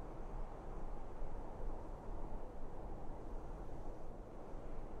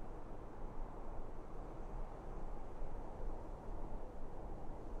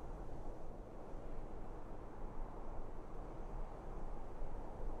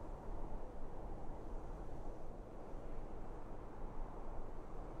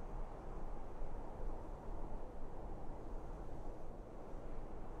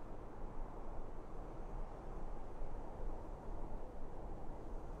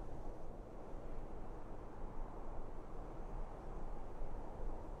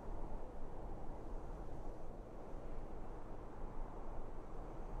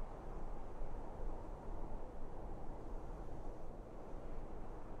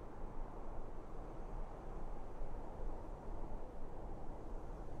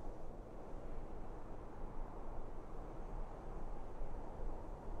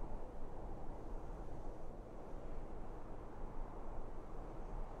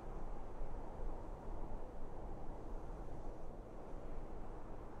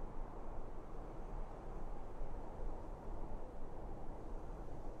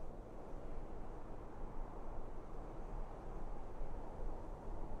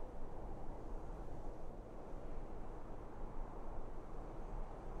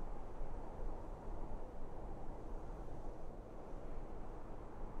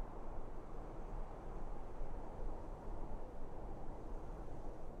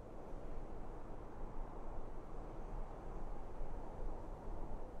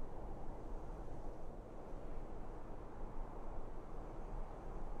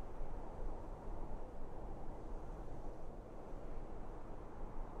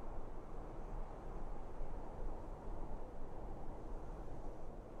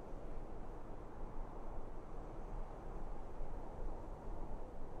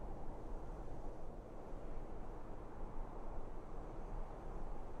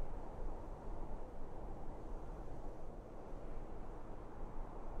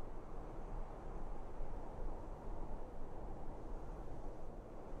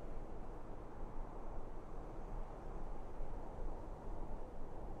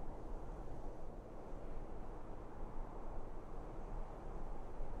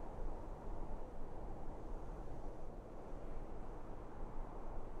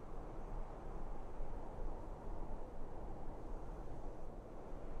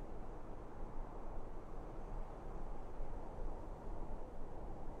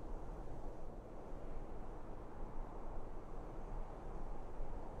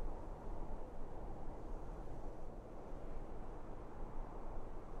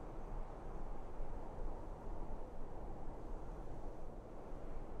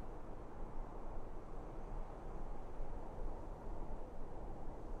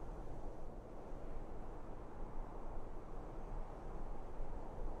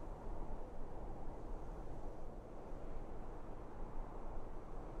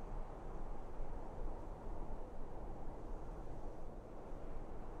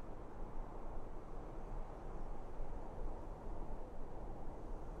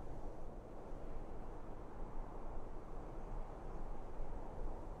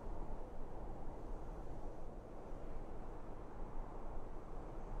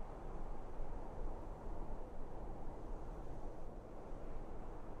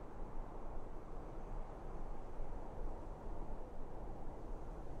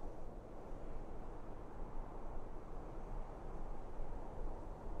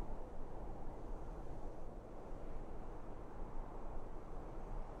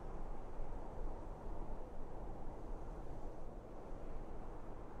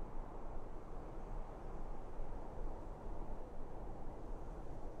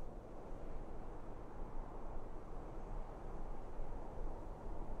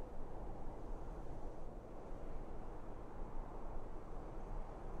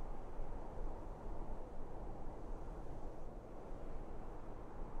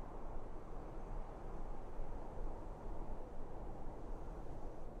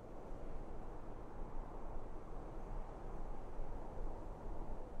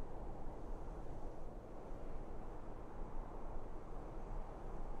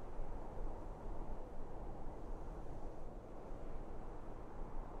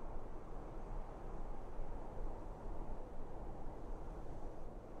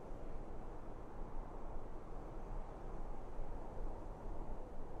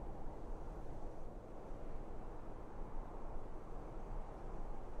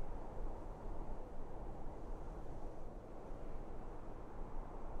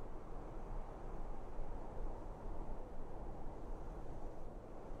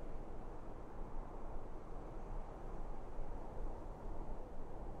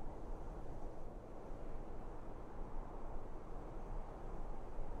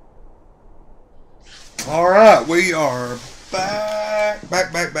 Alright, we are back.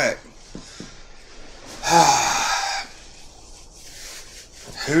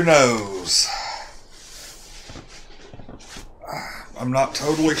 Who knows? I'm not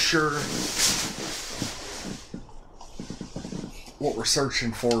totally sure what we're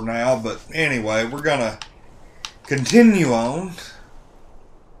searching for now, but anyway, we're gonna continue on.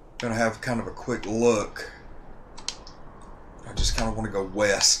 Gonna have kind of a quick look. I just kind of want to go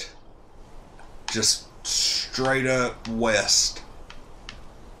west. Just straight up west.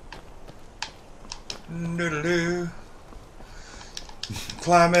 Doo-doo-doo.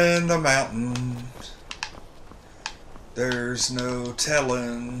 Climbing the mountain. There's no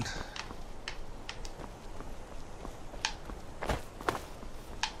telling.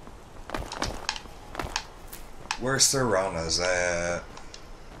 Where Serana's at.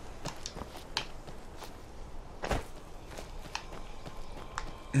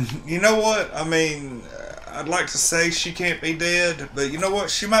 You know what? I mean, I'd like to say she can't be dead, but you know what?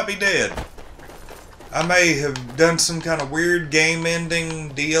 She might be dead. I may have done some kind of weird game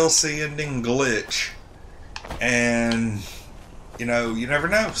ending, DLC ending glitch. And, you know, you never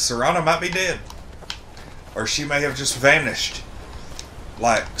know. Serana might be dead. Or she may have just vanished.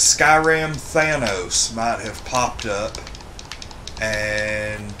 Like Skyrim Thanos might have popped up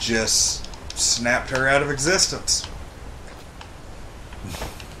and just snapped her out of existence.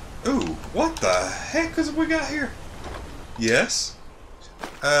 Ooh, what the heck is we got here? Yes?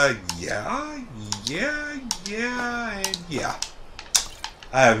 Yeah.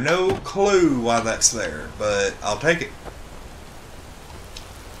 I have no clue why that's there, but I'll take it.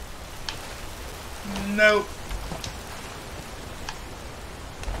 Nope.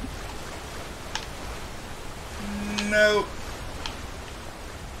 Nope.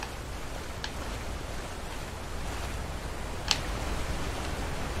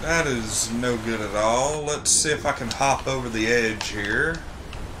 That is no good at all. Let's see if I can hop over the edge here.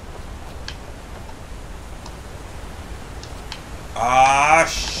 Ah,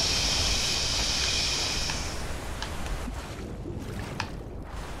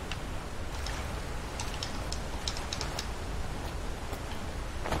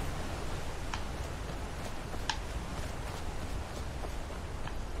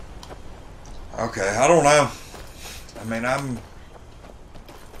 okay, I don't know. I mean, I'm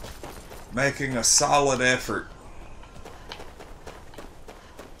making a solid effort.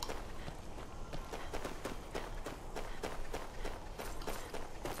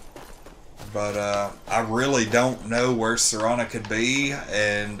 But I really don't know where Serana could be,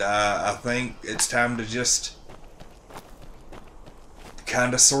 and I think it's time to just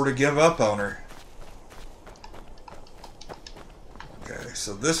kind of sort of give up on her. Okay,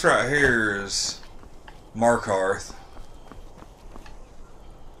 so this right here is Markarth.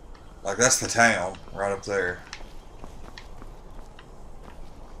 Like, that's the town right up there.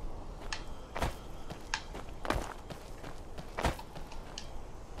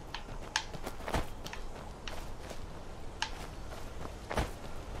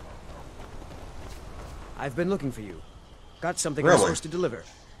 I've been looking for you. Got something Really? I'm supposed to deliver.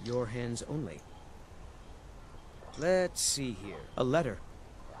 Your hands only. Let's see here. A letter.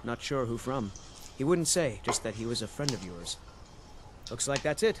 Not sure who from. He wouldn't say, just that he was a friend of yours. Looks like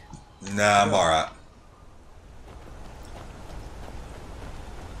that's it. Nah, I'm alright.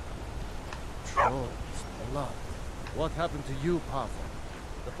 Trolls, blood. What happened to you, Papa?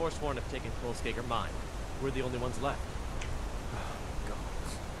 The Forsworn have taken Kolskager mine. We're the only ones left.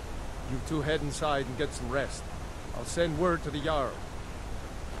 Gods. You two head inside and get some rest. I'll send word to the Jarl.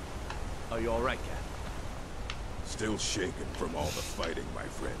 Are you alright, Cat? Still shaken from all the fighting, my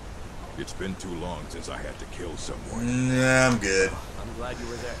friend. It's been too long since I had to kill someone. Yeah, I'm good. I'm glad you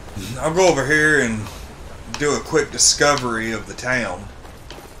were there. I'll go over here and do a quick discovery of the town.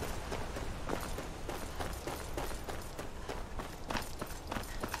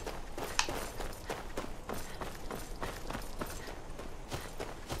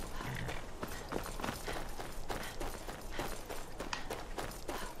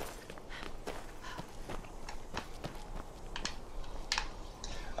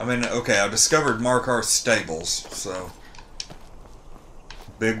 I mean, okay, I discovered Markarth's stables, so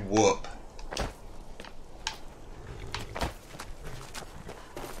big whoop.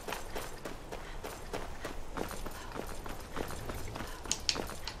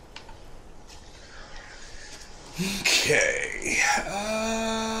 Okay,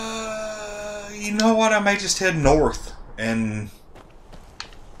 you know what? I may just head north, and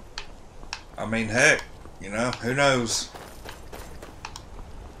I mean, heck, you know, who knows?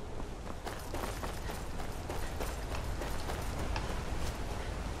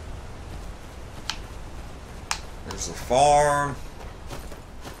 There's a farm.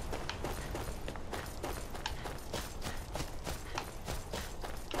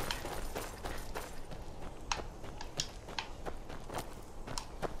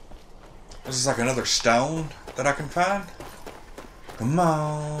 This is like another stone that I can find. Come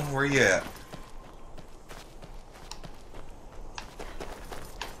on, where you at?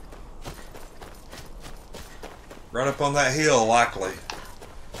 Right up on that hill, likely.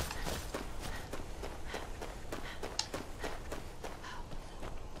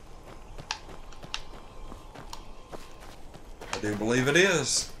 I do believe it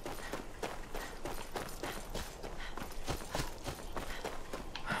is.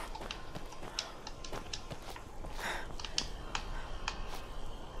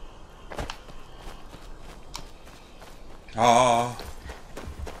 Ah.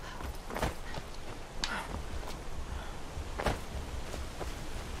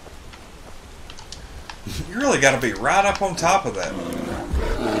 You really got to be right up on top of that.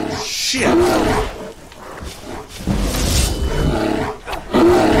 Shit.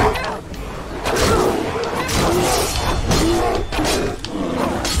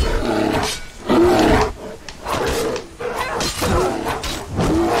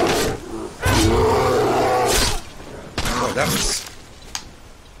 Oh, that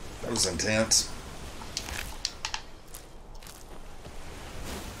was intense.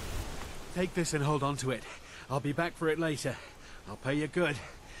 Take this and hold on to it. I'll be back for it later. I'll pay you good.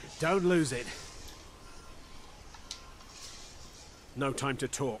 Don't lose it. No time to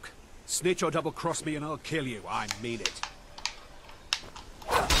talk. Snitch or double-cross me and I'll kill you. I mean it.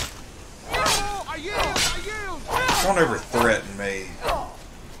 I yield! I yield! Don't ever threaten me.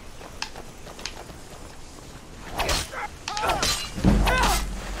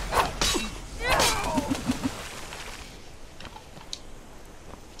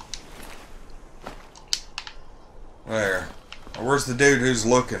 There. Where's the dude who's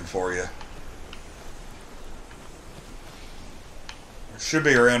looking for you? Should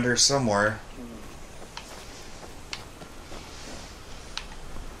be around here somewhere.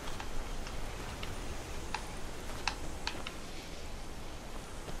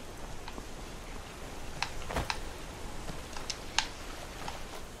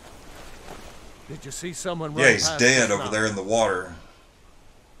 Did you see someone run Yeah, he's past dead us over now? there in the water.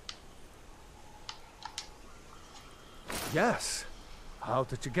 Yes. How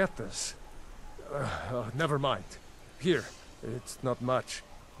did you get this? Never mind. Here. It's not much,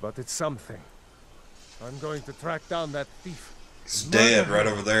 but it's something. I'm going to track down that thief. He's dead right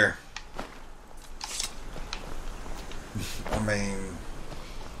over there. I mean...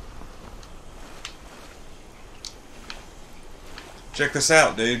 Check this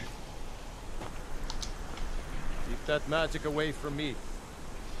out, dude. Keep that magic away from me.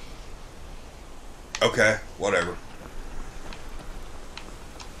 Okay, whatever.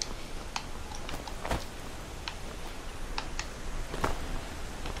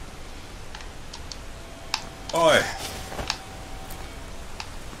 Oi.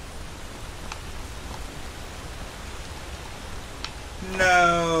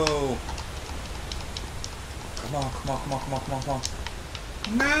 No. Come on, come on, come on, come on, come on, come on.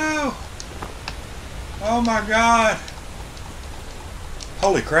 No. Oh my God.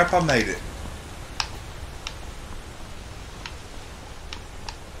 Holy crap, I made it.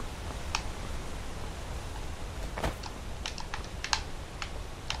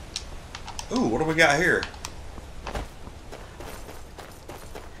 Ooh, what do we got here?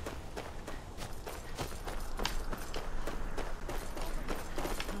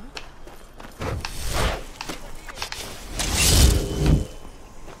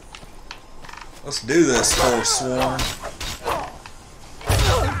 Let's do this, Forsworn.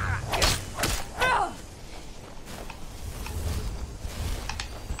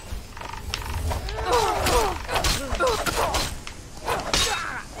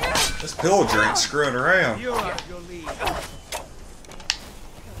 This pillager ain't screwing around. You're out of your league.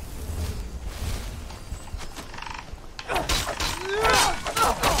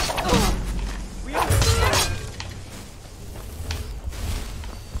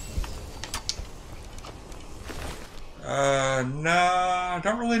 No, I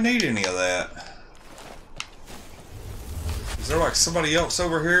don't really need any of that. Is there like somebody else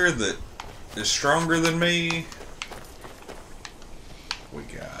over here that is stronger than me? We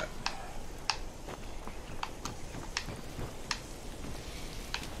got...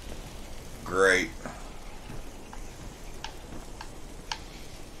 Great.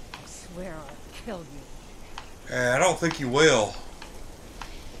 I swear I'll kill you. I don't think you will.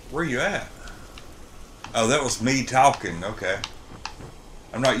 Where you at? Oh, that was me talking. Okay.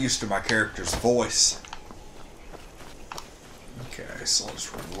 I'm not used to my character's voice. Okay, so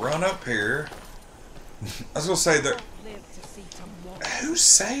let's run up here. I was gonna say that. Who's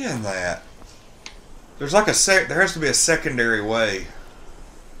saying that? There's like there has to be a secondary way.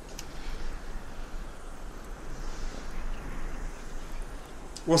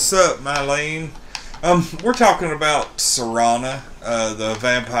 What's up, Mylene? We're talking about Serana, the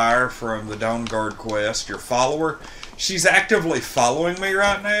vampire from the Dawnguard quest, your follower. She's actively following me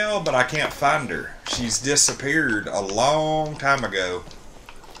right now, but I can't find her. She's disappeared a long time ago.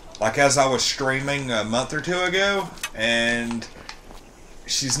 Like as I was streaming a month or two ago, and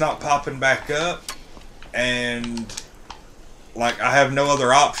she's not popping back up, and like I have no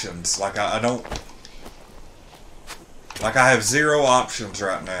other options. Like I don't... Like I have 0 options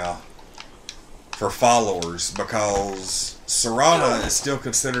right now for followers because Serana is still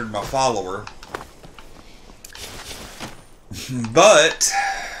considered my follower. But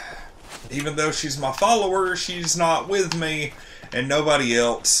even though she's my follower, she's not with me, and nobody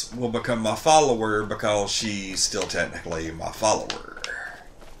else will become my follower because she's still technically my follower.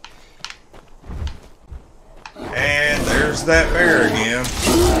 And there's that bear again.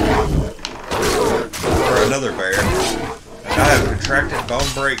 Or another bear. And I have contracted bone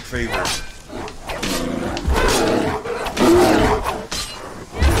break fever.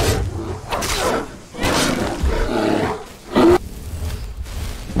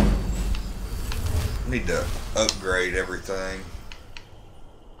 Need to upgrade everything.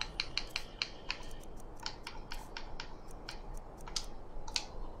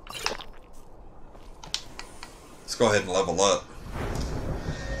 Let's go ahead and level up.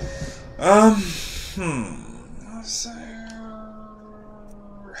 Let's say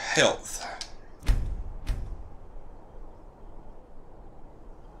health.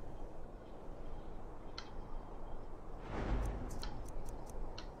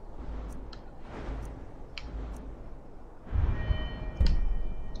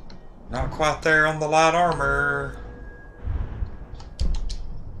 Not quite there on the light armor.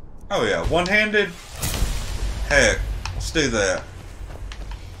 Oh yeah, one-handed? Heck, let's do that.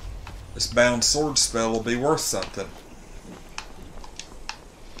 This bound sword spell will be worth something.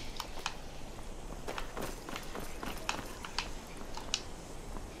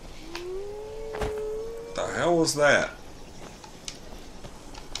 The hell was that?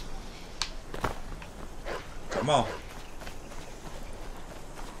 Come on.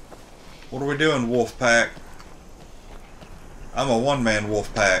 What are we doing, wolf pack? I'm a one-man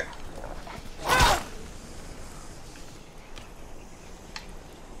wolf pack.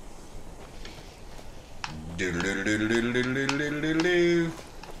 Doodle-doodle-doodle-doodle-doodle-doodle-doodle-doodle-doodle.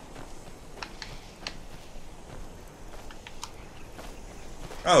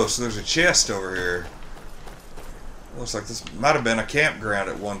 Oh, so there's a chest over here. Looks like this might have been a campground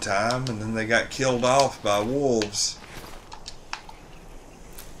at one time, and then they got killed off by wolves.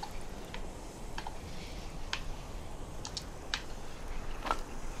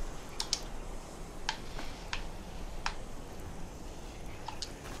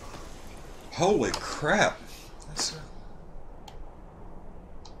 Holy crap. That's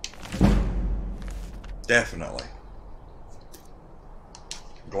definitely.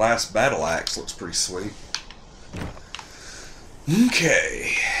 Glass battle axe looks pretty sweet.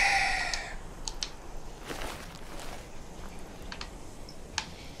 Okay.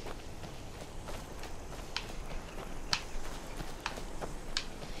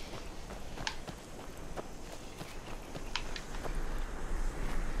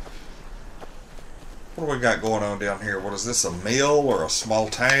 What do we got going on down here? What is this, a mill or a small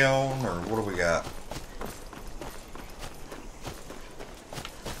town, or what do we got?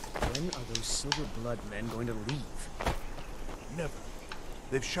 When are those Silver Blood men going to leave? Never.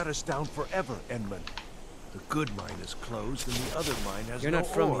 They've shut us down forever, Edmund. The good mine is closed and the other mine has You're no not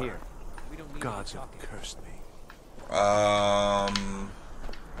from ore. here. We don't need Gods have cursed me.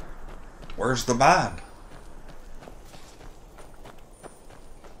 Where's the mine?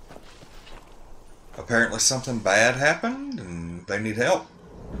 Apparently something bad happened and they need help.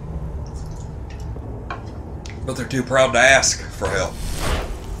 But they're too proud to ask for help.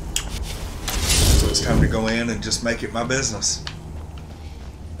 So it's time to go in and just make it my business.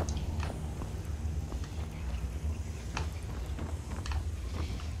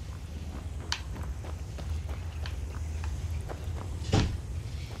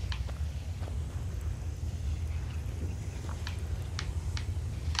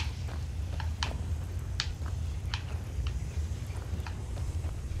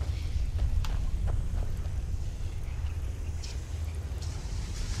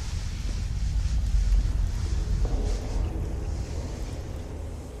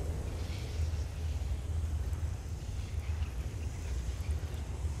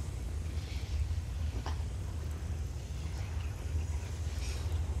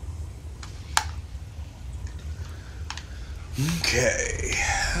 Okay.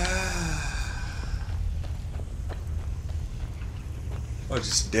 Well,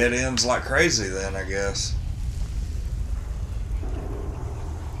 just dead ends like crazy then, I guess.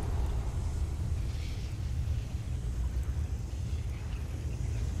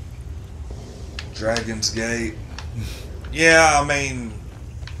 Dragon's Gate. Yeah, I mean...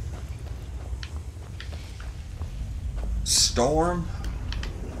 Storm?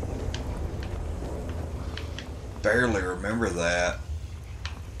 Barely remember that.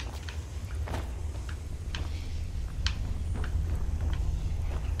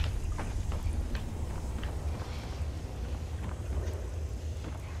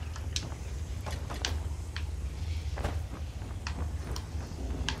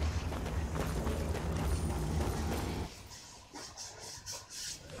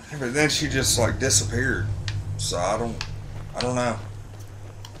 But then she just like disappeared. So I don't know.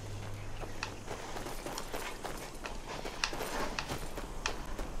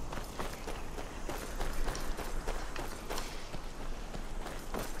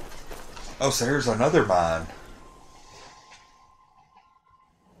 Oh, so here's another mine.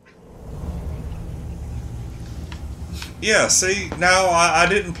 Yeah, see, no, I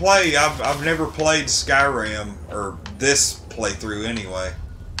didn't play. I've never played Skyrim, or this playthrough anyway.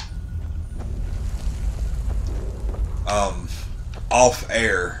 Off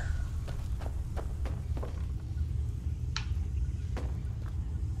air.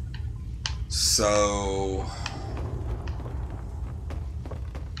 So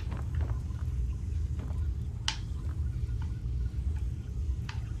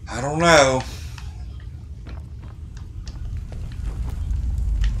I don't know.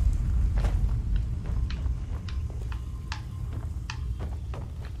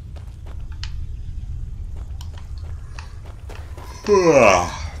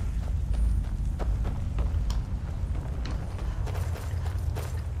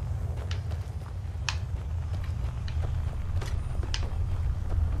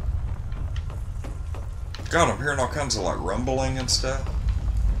 God, I'm hearing all kinds of like rumbling and stuff.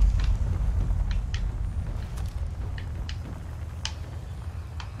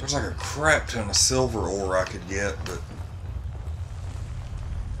 There's like a crap ton of silver ore I could get, but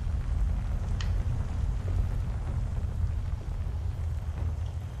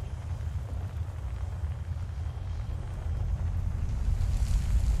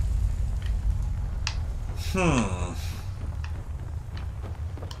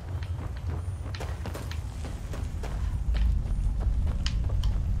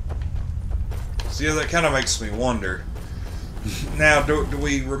So yeah, that kind of makes me wonder. Now, do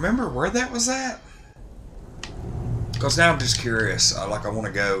we remember where that was at? Because now I'm just curious. I want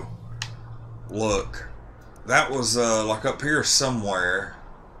to go look. That was like up here somewhere.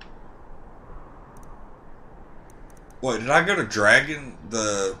 Wait, did I go to Dragon?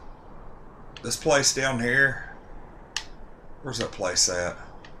 This place down here? Where's that place at?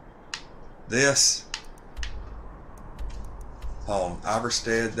 This? On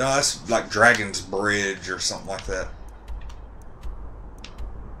Iverstead? No, that's like Dragon's Bridge or something like that.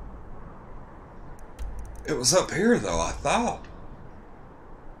 It was up here though, I thought.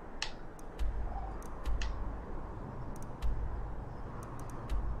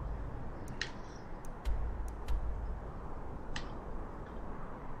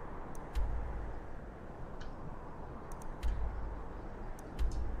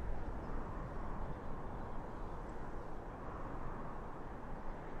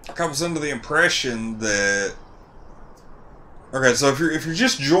 I was under the impression that... Okay, so if you're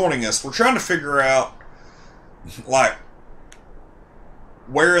just joining us, we're trying to figure out, like,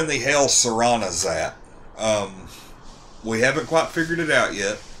 where in the hell Serana's at. We haven't quite figured it out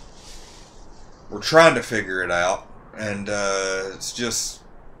yet. We're trying to figure it out, and it's just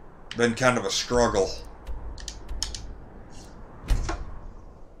been kind of a struggle.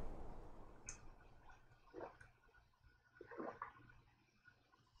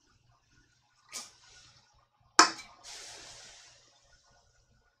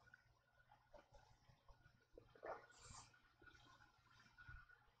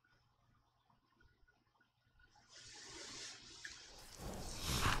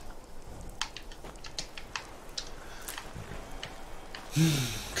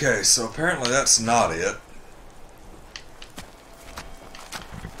 Okay, so apparently that's not it.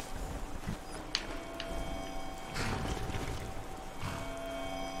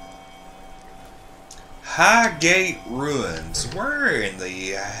 Highgate Ruins. Where in the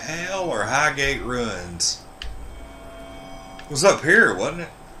hell are Highgate Ruins? It was up here, wasn't it?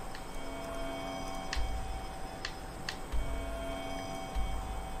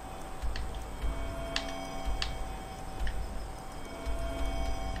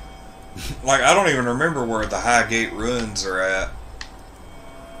 Like, I don't even remember where the Highgate ruins are at.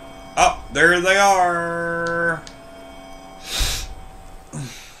 Oh, there they are!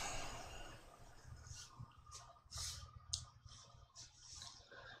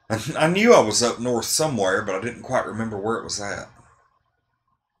 I knew I was up north somewhere, but I didn't quite remember where it was at.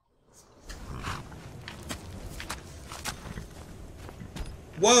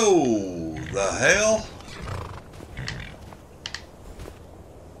 Whoa! The hell?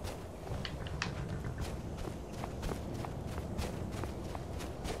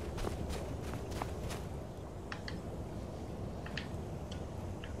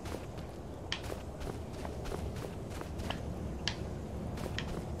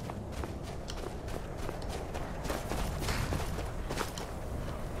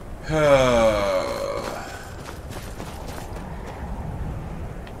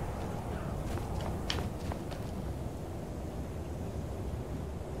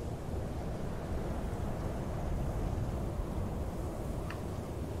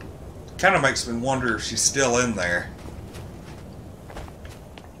 Kind of makes me wonder if she's still in there.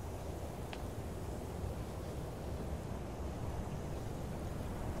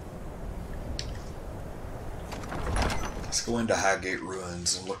 Let's go into Highgate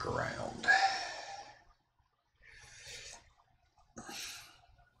Ruins and look around.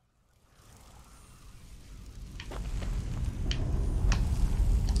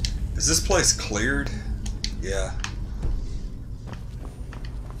 Is this place cleared? Yeah.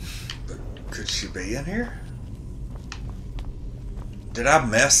 But could she be in here? Did I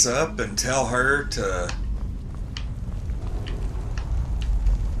mess up and tell her to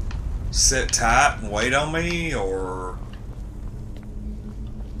sit tight and wait on me, or...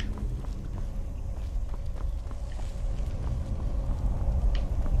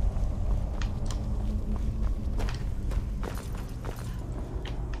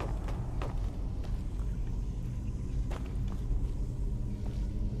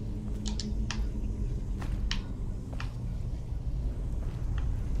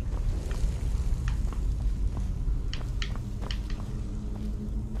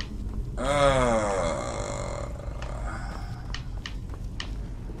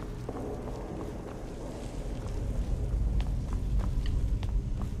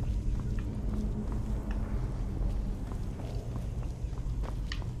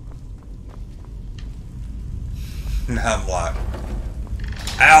 And I'm like,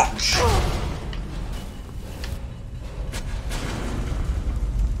 ouch!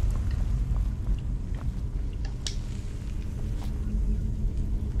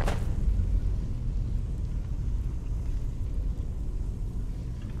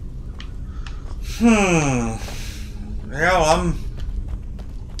 Yeah, I'm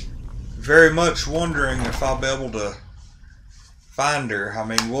very much wondering if I'll be able to find her. I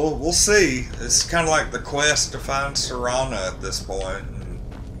mean, we'll see. It's kind of like the quest to find Serana at this point. And,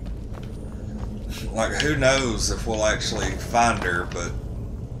 like, who knows if we'll actually find her, but...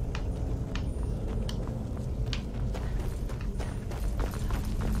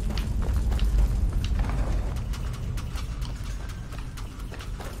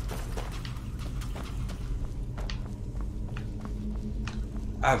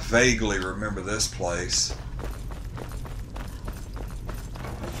 I vaguely remember this place.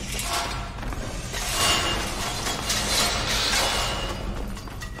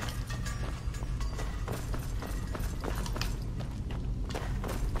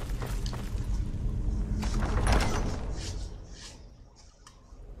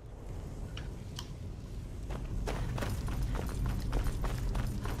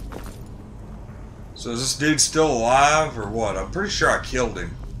 So is this dude still alive or what? I'm pretty sure I killed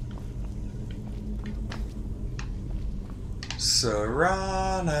him.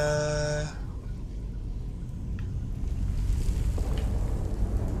 Serana.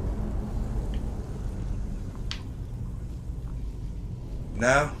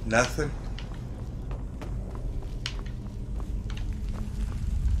 No, nothing.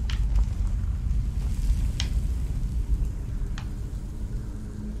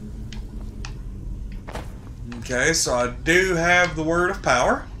 Okay, so I do have the word of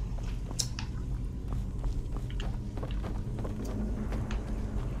power.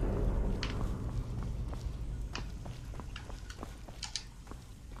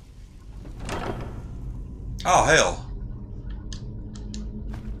 Oh, hell.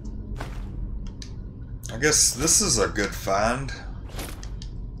 I guess this is a good find.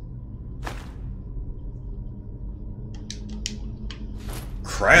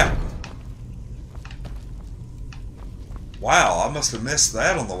 Crap. Wow, I must have missed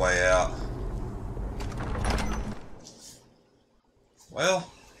that on the way out.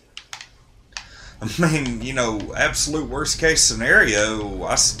 Well, I mean, you know, absolute worst case scenario,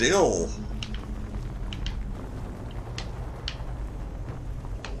 I still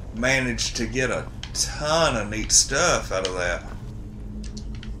managed to get a ton of neat stuff out of that.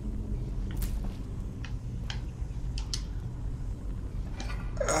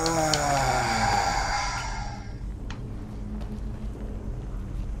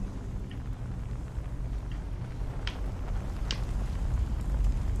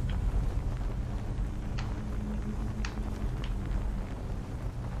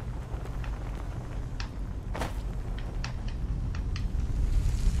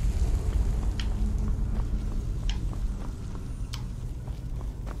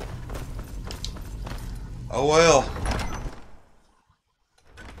 Oh well.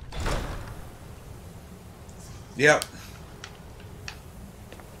 Yep.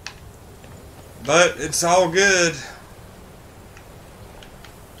 But it's all good.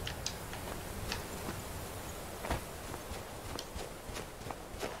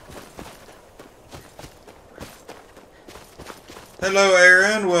 Hello,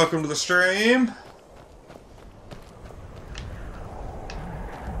 Aaron. Welcome to the stream.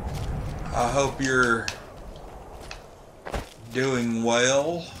 I hope you're doing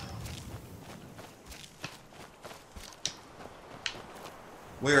well.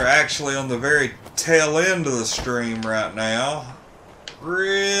 We are actually on the very tail end of the stream right now.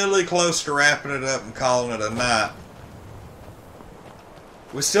 Really close to wrapping it up and calling it a night.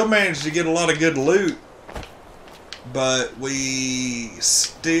 We still managed to get a lot of good loot, but we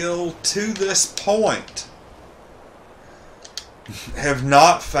still, to this point, have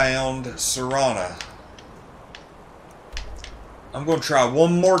not found Serana. I'm going to try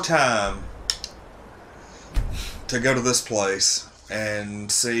one more time to go to this place and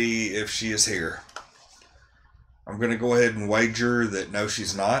see if she is here. I'm going to go ahead and wager that no,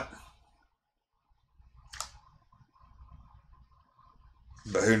 she's not.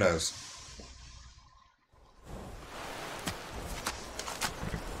 But who knows?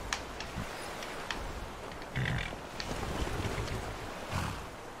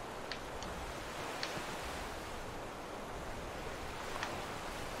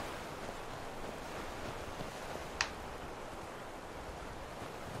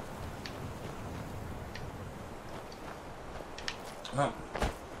 Oh.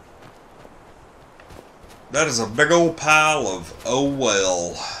 That is a big old pile of oh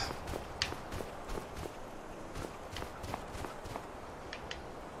well.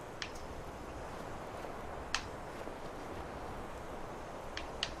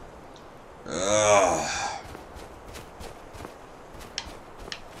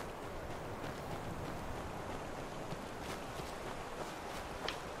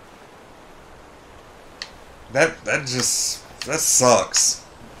 That sucks.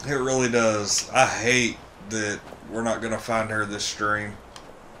 It really does. I hate that we're not gonna find her this stream.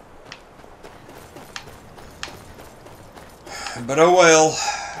 But oh well.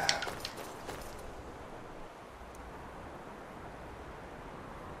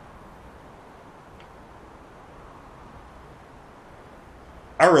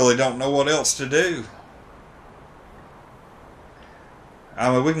 I really don't know what else to do.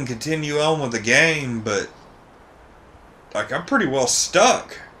 I mean, we can continue on with the game, but like, I'm pretty well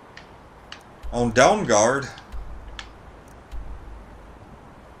stuck on Dawn Guard.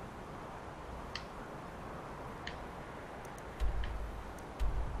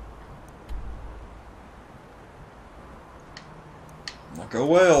 Like, oh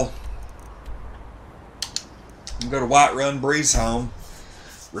well. I'm going to Whiterun Breeze home,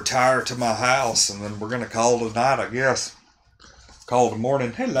 retire to my house, and then we're going to call it a night, I guess. Call it a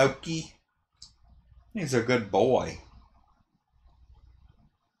morning. Hey, Loki. He's a good boy.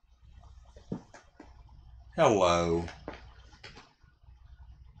 Hello.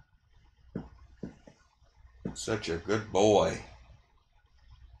 Such a good boy.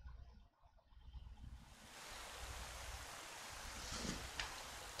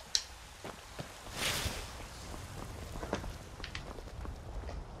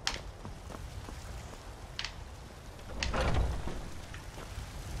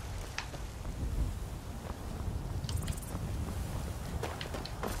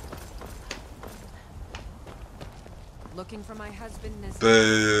 Looking for my husband, Miss.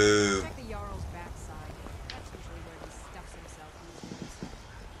 Boo. Check the Jarl's backside. That's usually where he stuffs himself these days.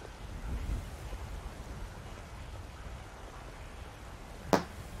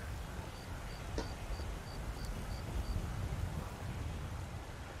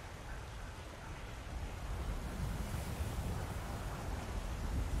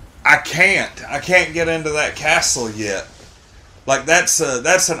 I can't get into that castle yet. Like, that's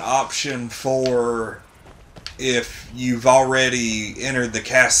an option for if you've already entered the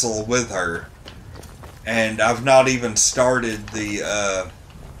castle with her. And I've not even started the,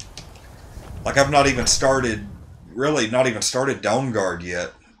 like, I've not even started, really not even started Dawnguard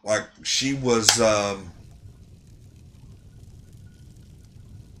yet. Like, she was,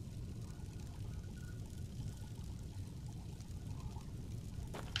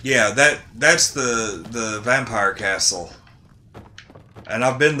 yeah, that's the vampire castle. And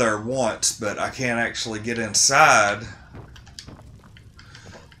I've been there once, but I can't actually get inside.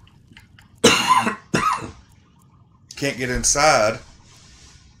 Can't get inside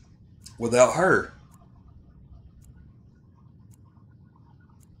without her.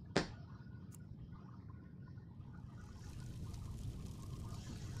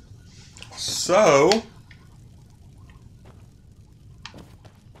 So,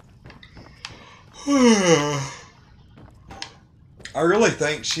 I really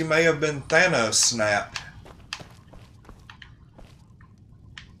think she may have been Thanos snapped.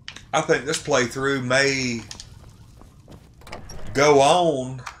 I think this playthrough may go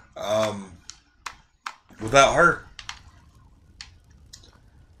on without her.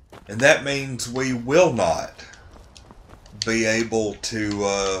 And that means we will not be able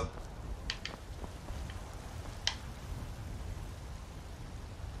to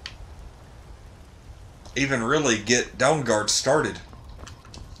even really get Dawnguard started.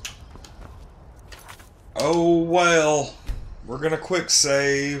 Oh well, we're gonna quick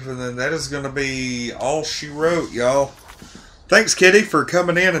save, and then that is gonna be all she wrote, y'all. Thanks, Kitty, for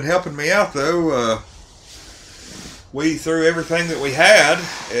coming in and helping me out, though. We threw everything that we had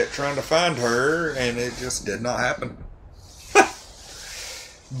at trying to find her, and it just did not happen.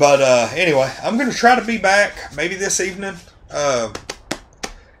 But anyway, I'm going to try to be back maybe this evening.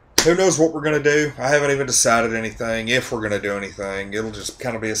 Who knows what we're going to do? I haven't even decided anything, if we're going to do anything. It'll just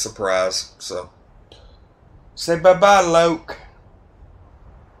kind of be a surprise. So, say bye-bye, Loki.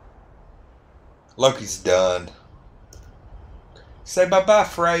 Loki's done. Say bye-bye,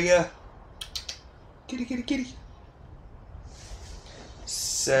 Freya. Kitty, kitty, kitty.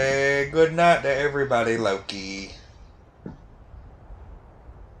 Say good night to everybody, Loki.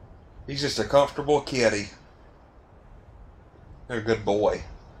 He's just a comfortable kitty. They're a good boy.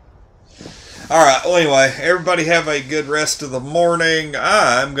 Alright, well anyway, everybody have a good rest of the morning.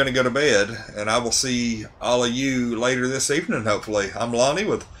 I'm going to go to bed, and I will see all of you later this evening, hopefully. I'm Lonnie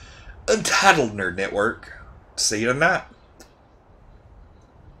with Untitled Nerd Network. See you tonight.